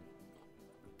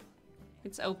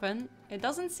 It's open. It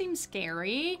doesn't seem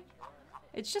scary.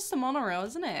 It's just a monorail,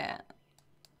 isn't it?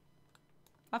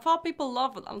 I thought people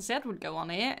love it. Zed would go on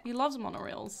it. He loves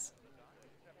monorails.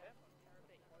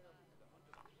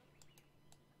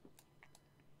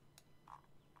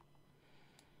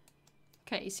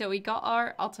 Okay, so we got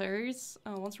our otters.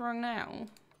 Oh, what's wrong now?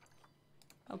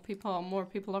 Oh, more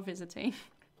people are visiting.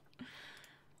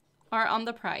 Are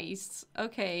underpriced.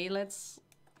 Okay, let's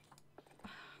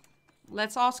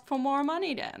ask for more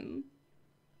money then.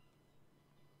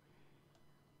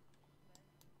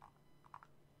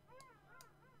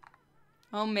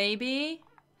 Oh, maybe?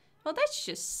 Well, that's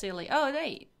just silly. Oh,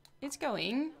 wait. It's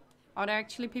going. Are there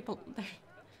actually people?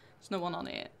 There's no one on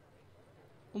it.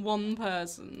 One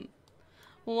person.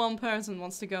 One person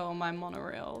wants to go on my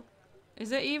monorail.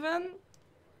 Is it even?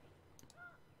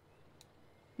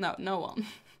 No, no one.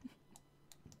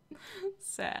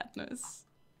 Sadness.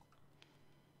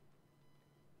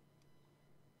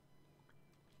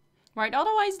 Right,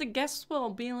 otherwise the guests will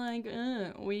be like,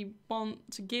 we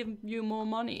want to give you more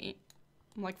money.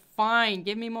 I'm like, fine,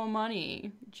 give me more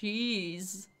money.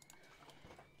 Jeez.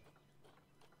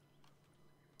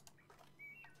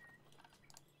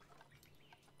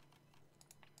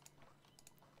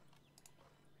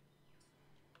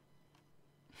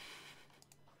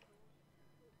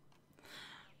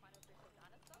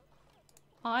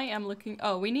 I am looking...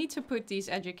 Oh, we need to put these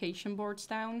education boards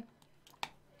down.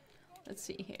 Let's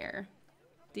see here.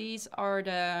 These are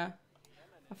the...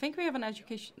 I think we have an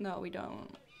education... No, we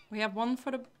don't. We have one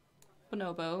for the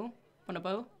bonobo.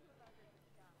 Bonobo?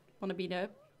 Wanna be the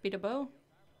bow?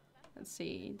 Let's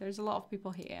see. There's a lot of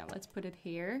people here. Let's put it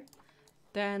here.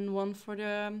 Then one for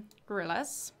the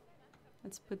gorillas.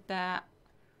 Let's put that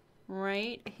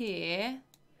right here.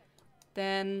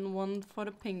 Then one for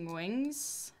the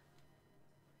penguins.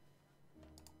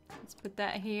 Let's put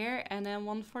that here. And then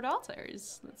one for the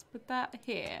otters. Let's put that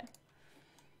here.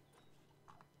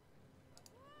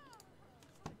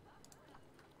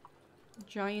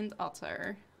 Giant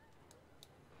otter.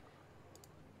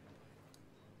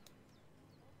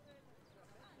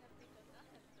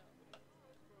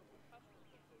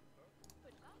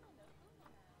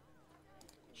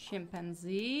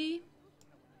 Chimpanzee.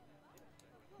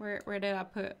 Where did I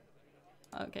put?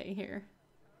 Okay, here.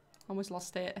 Almost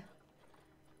lost it.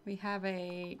 We have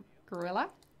a gorilla.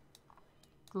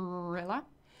 Gorilla.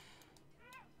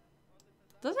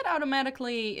 Does it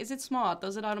automatically... Is it smart?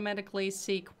 Does it automatically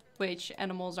seek which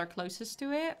animals are closest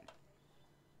to it?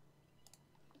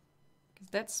 Because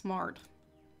that's smart.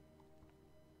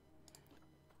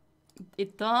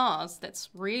 It does. That's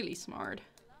really smart.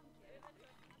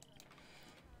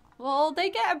 Well, they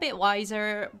get a bit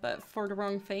wiser, but for the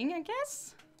wrong thing, I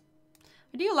guess.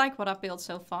 I do like what I've built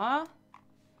so far.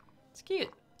 It's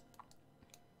cute.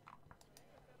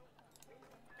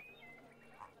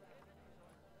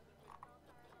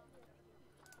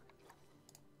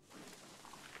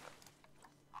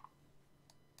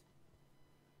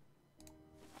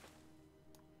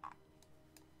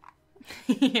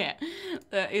 Yeah,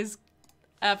 that is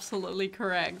absolutely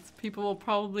correct. People will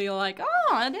probably like,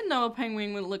 oh, I didn't know a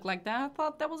penguin would look like that. I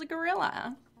thought that was a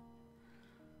gorilla.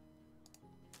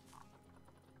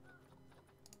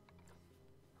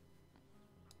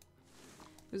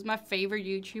 Who's my favorite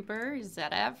YouTuber?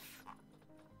 ZF.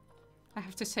 I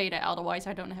have to say that, otherwise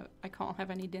I can't have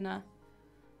any dinner.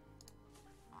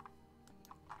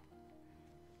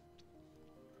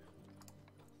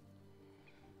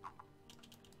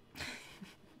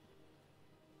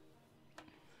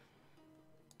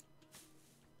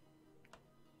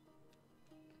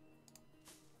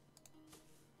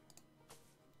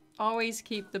 Always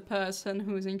keep the person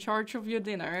who's in charge of your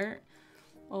dinner.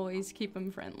 Always keep them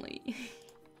friendly.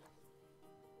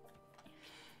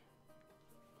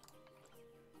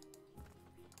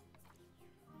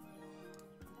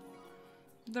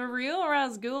 The real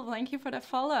Razgul, thank you for the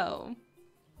follow.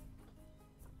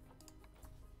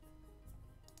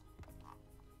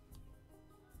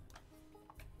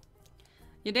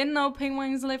 You didn't know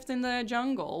penguins lived in the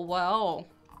jungle? Well,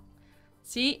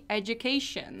 see,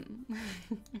 education.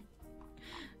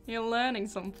 You're learning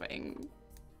something.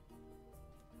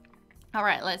 All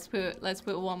right, let's put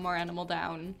one more animal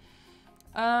down.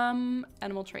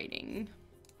 Animal trading.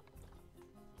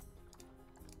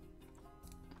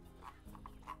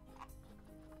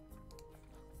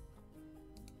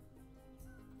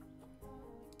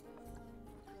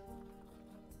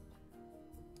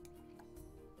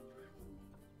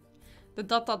 The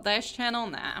dot dot dash channel?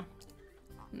 Nah.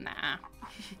 Nah.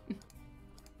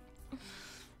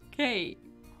 Okay.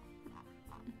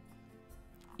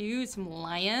 Ew, some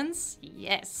lions?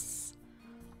 Yes.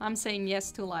 I'm saying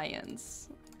yes to lions.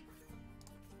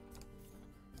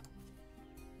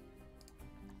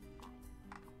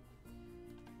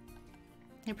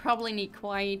 You probably need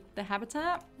quite the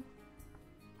habitat.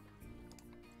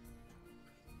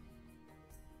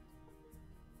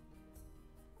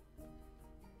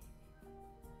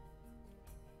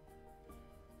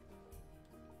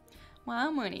 Wow,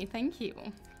 Mooney, thank you.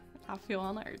 I feel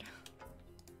honored.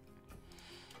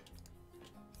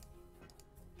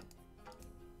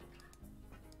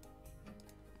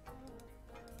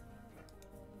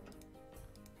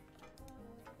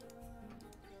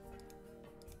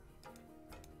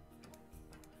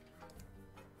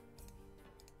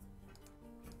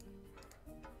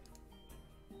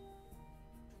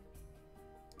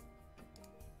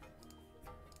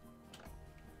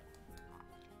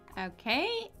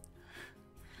 Okay.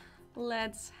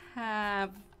 Let's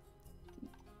have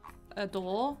a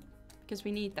door, because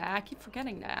we need that. I keep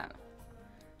forgetting that.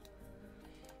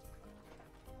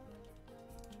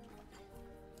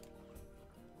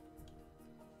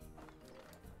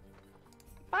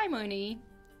 Bye, Mooney.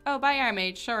 Oh, bye,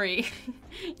 Armage. Sorry.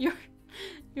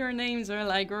 Your names are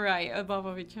like right above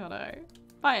of each other.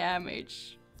 Bye,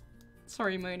 Armage.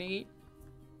 Sorry, Mooney.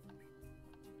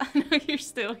 I know you're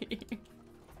still here.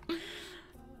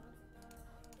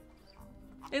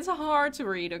 It's hard to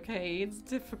read, okay? It's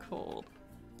difficult.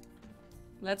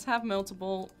 Let's have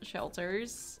multiple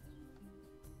shelters.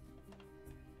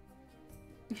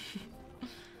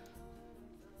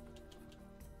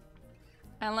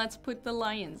 And let's put the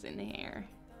lions in here.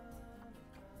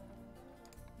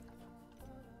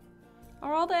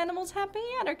 Are all the animals happy?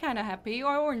 Yeah, they're kind of happy.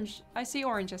 Or Orange. I see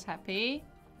Orange is happy.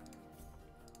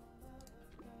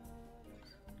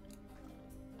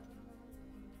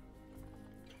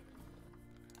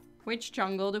 Which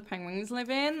jungle do penguins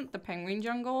live in? The penguin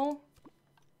jungle.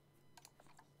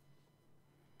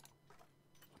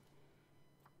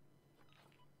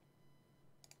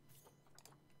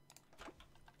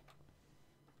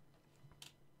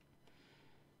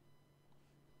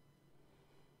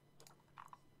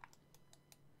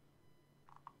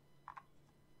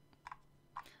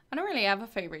 I don't really have a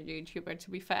favorite YouTuber,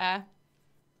 to be fair.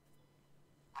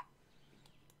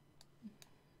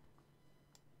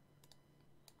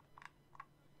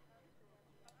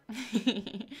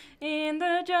 In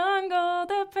the jungle,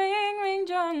 the penguin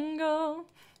jungle.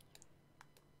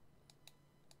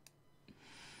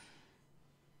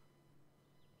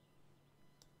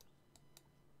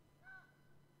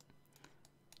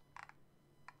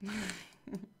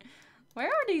 Where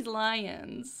are these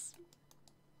lions?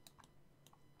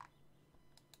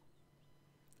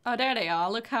 Oh, there they are.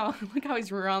 Look how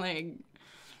he's running.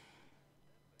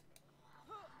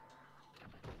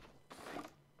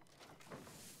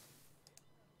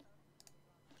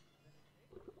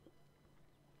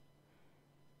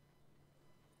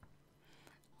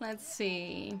 Let's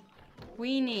see.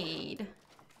 We need...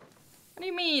 What do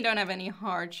you mean you don't have any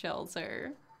hard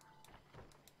shelter?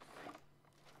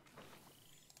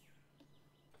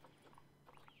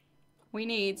 We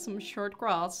need some short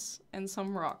grass and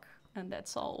some rock, and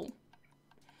that's all.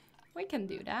 We can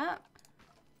do that.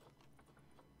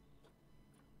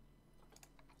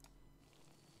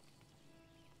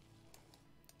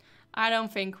 I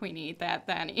don't think we need that,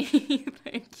 Danny.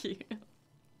 Thank you.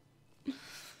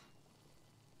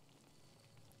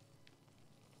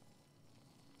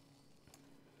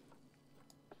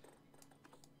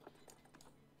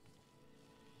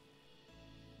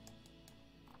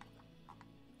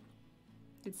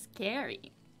 It's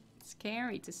scary. It's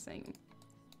scary to sing.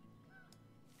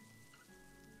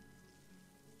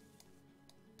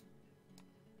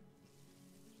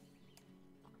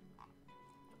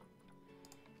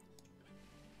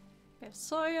 We have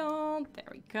soil. There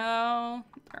we go.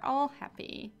 They're all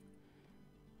happy.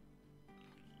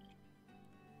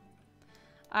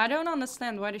 I don't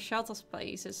understand why the shelter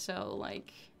space is so,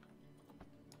 like,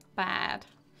 bad.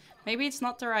 Maybe it's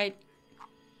not the right...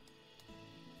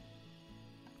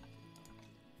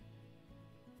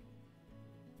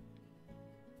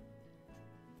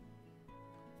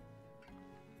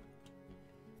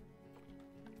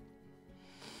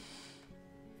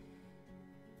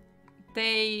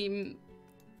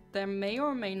 There may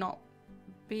or may not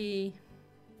be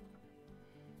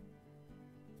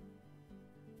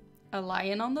a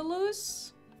lion on the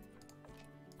loose.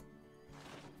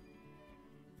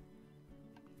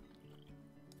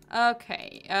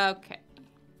 Okay, okay.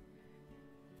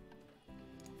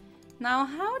 Now,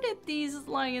 how did these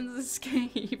lions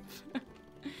escape?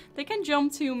 They can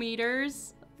jump 2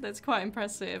 meters. That's quite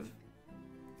impressive.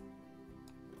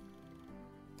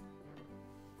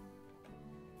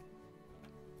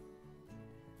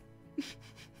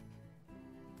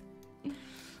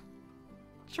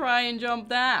 Try and jump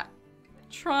that.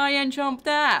 Try and jump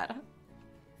that.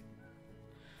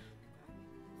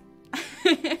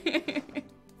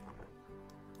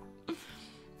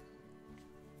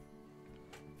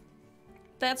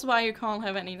 That's why you can't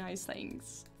have any nice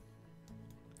things.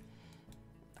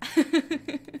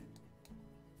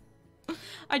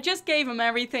 I just gave them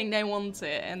everything they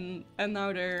wanted, and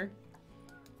now they're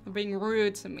being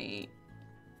rude to me.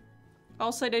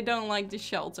 Also, they don't like the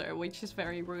shelter, which is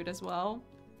very rude as well.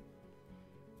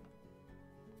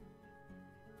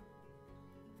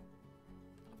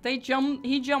 He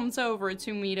jumps over a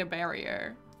 2-meter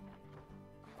barrier.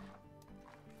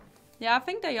 Yeah, I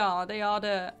think they are. They are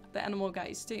the animal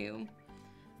guys too.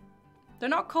 They're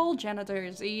not called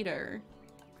janitors either.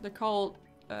 They're called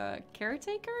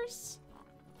caretakers?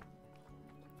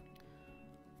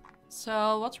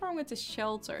 So, what's wrong with the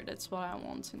shelter? That's what I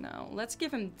want to know. Let's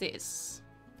give him this.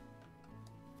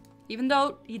 Even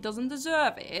though he doesn't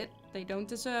deserve it. They don't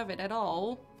deserve it at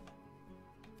all.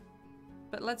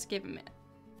 But let's give him it.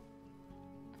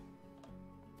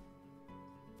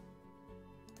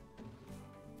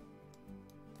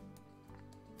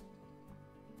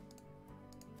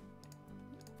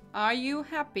 Are you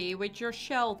happy with your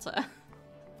shelter?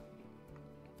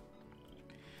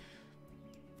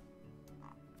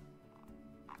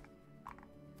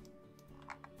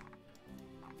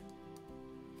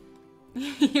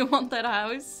 You want that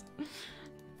house?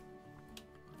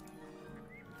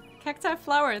 Cacti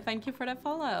Flower, thank you for the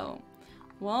follow.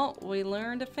 Well, we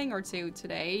learned a thing or two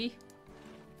today.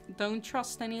 Don't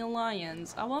trust any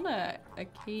lions. I want a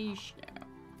acacia.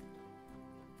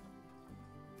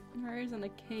 Where is an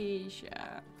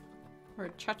acacia? Or a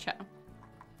cha-cha?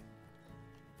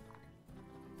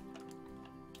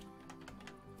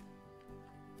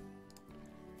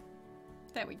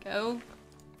 There we go.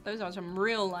 Those are some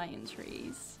real lion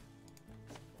trees.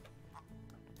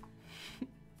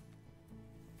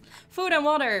 Food and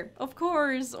water! Of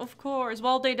course, of course.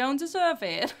 Well, they don't deserve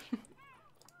it.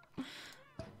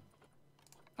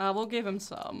 I will give him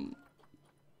some.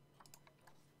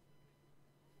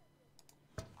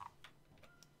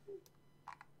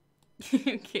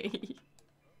 Okay.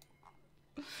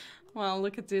 Wow,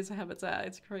 look at this habitat.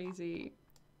 It's crazy.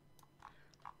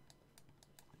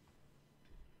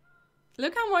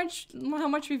 Look how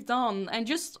much we've done, and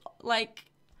just like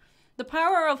the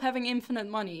power of having infinite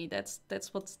money. That's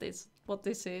what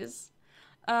this is.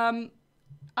 I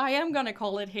am gonna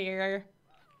call it here.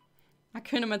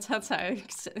 Hakuna Matata,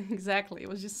 exactly. It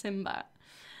was just Simba.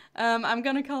 I'm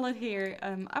gonna call it here.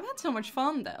 I've had so much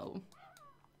fun though.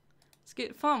 It's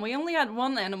good fun. We only had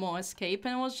one animal escape,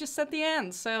 and it was just at the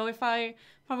end. So if I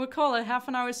would call it half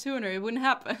an hour sooner, it wouldn't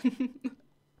happen.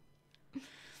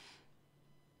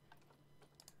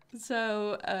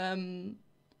 So,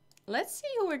 let's see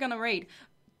who we're gonna raid.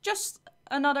 Just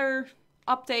another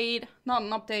update, not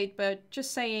an update, but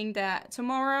just saying that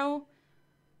tomorrow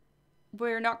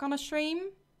we're not gonna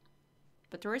stream,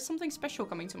 but there is something special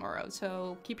coming tomorrow,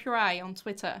 so keep your eye on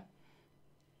Twitter.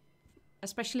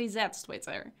 Especially Zed's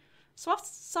Twitter.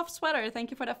 Soft Sweater,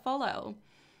 thank you for that follow.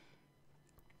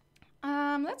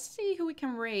 Let's see who we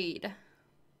can raid.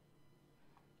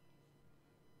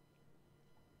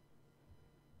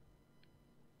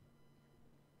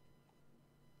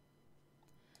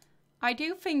 I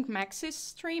do think Max is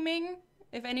streaming,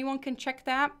 if anyone can check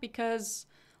that, because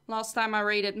last time I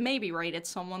maybe raided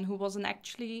someone who wasn't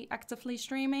actually actively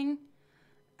streaming.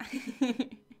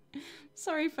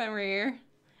 Sorry, Fenrir.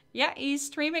 Yeah, he's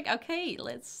streaming. Okay,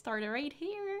 let's start a raid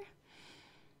here.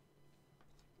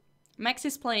 Max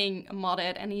is playing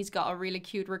modded, and he's got a really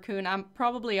cute raccoon. I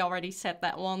probably already said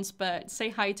that once, but say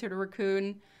hi to the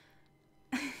raccoon.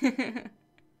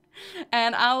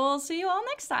 And I will see you all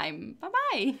next time.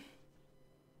 Bye-bye.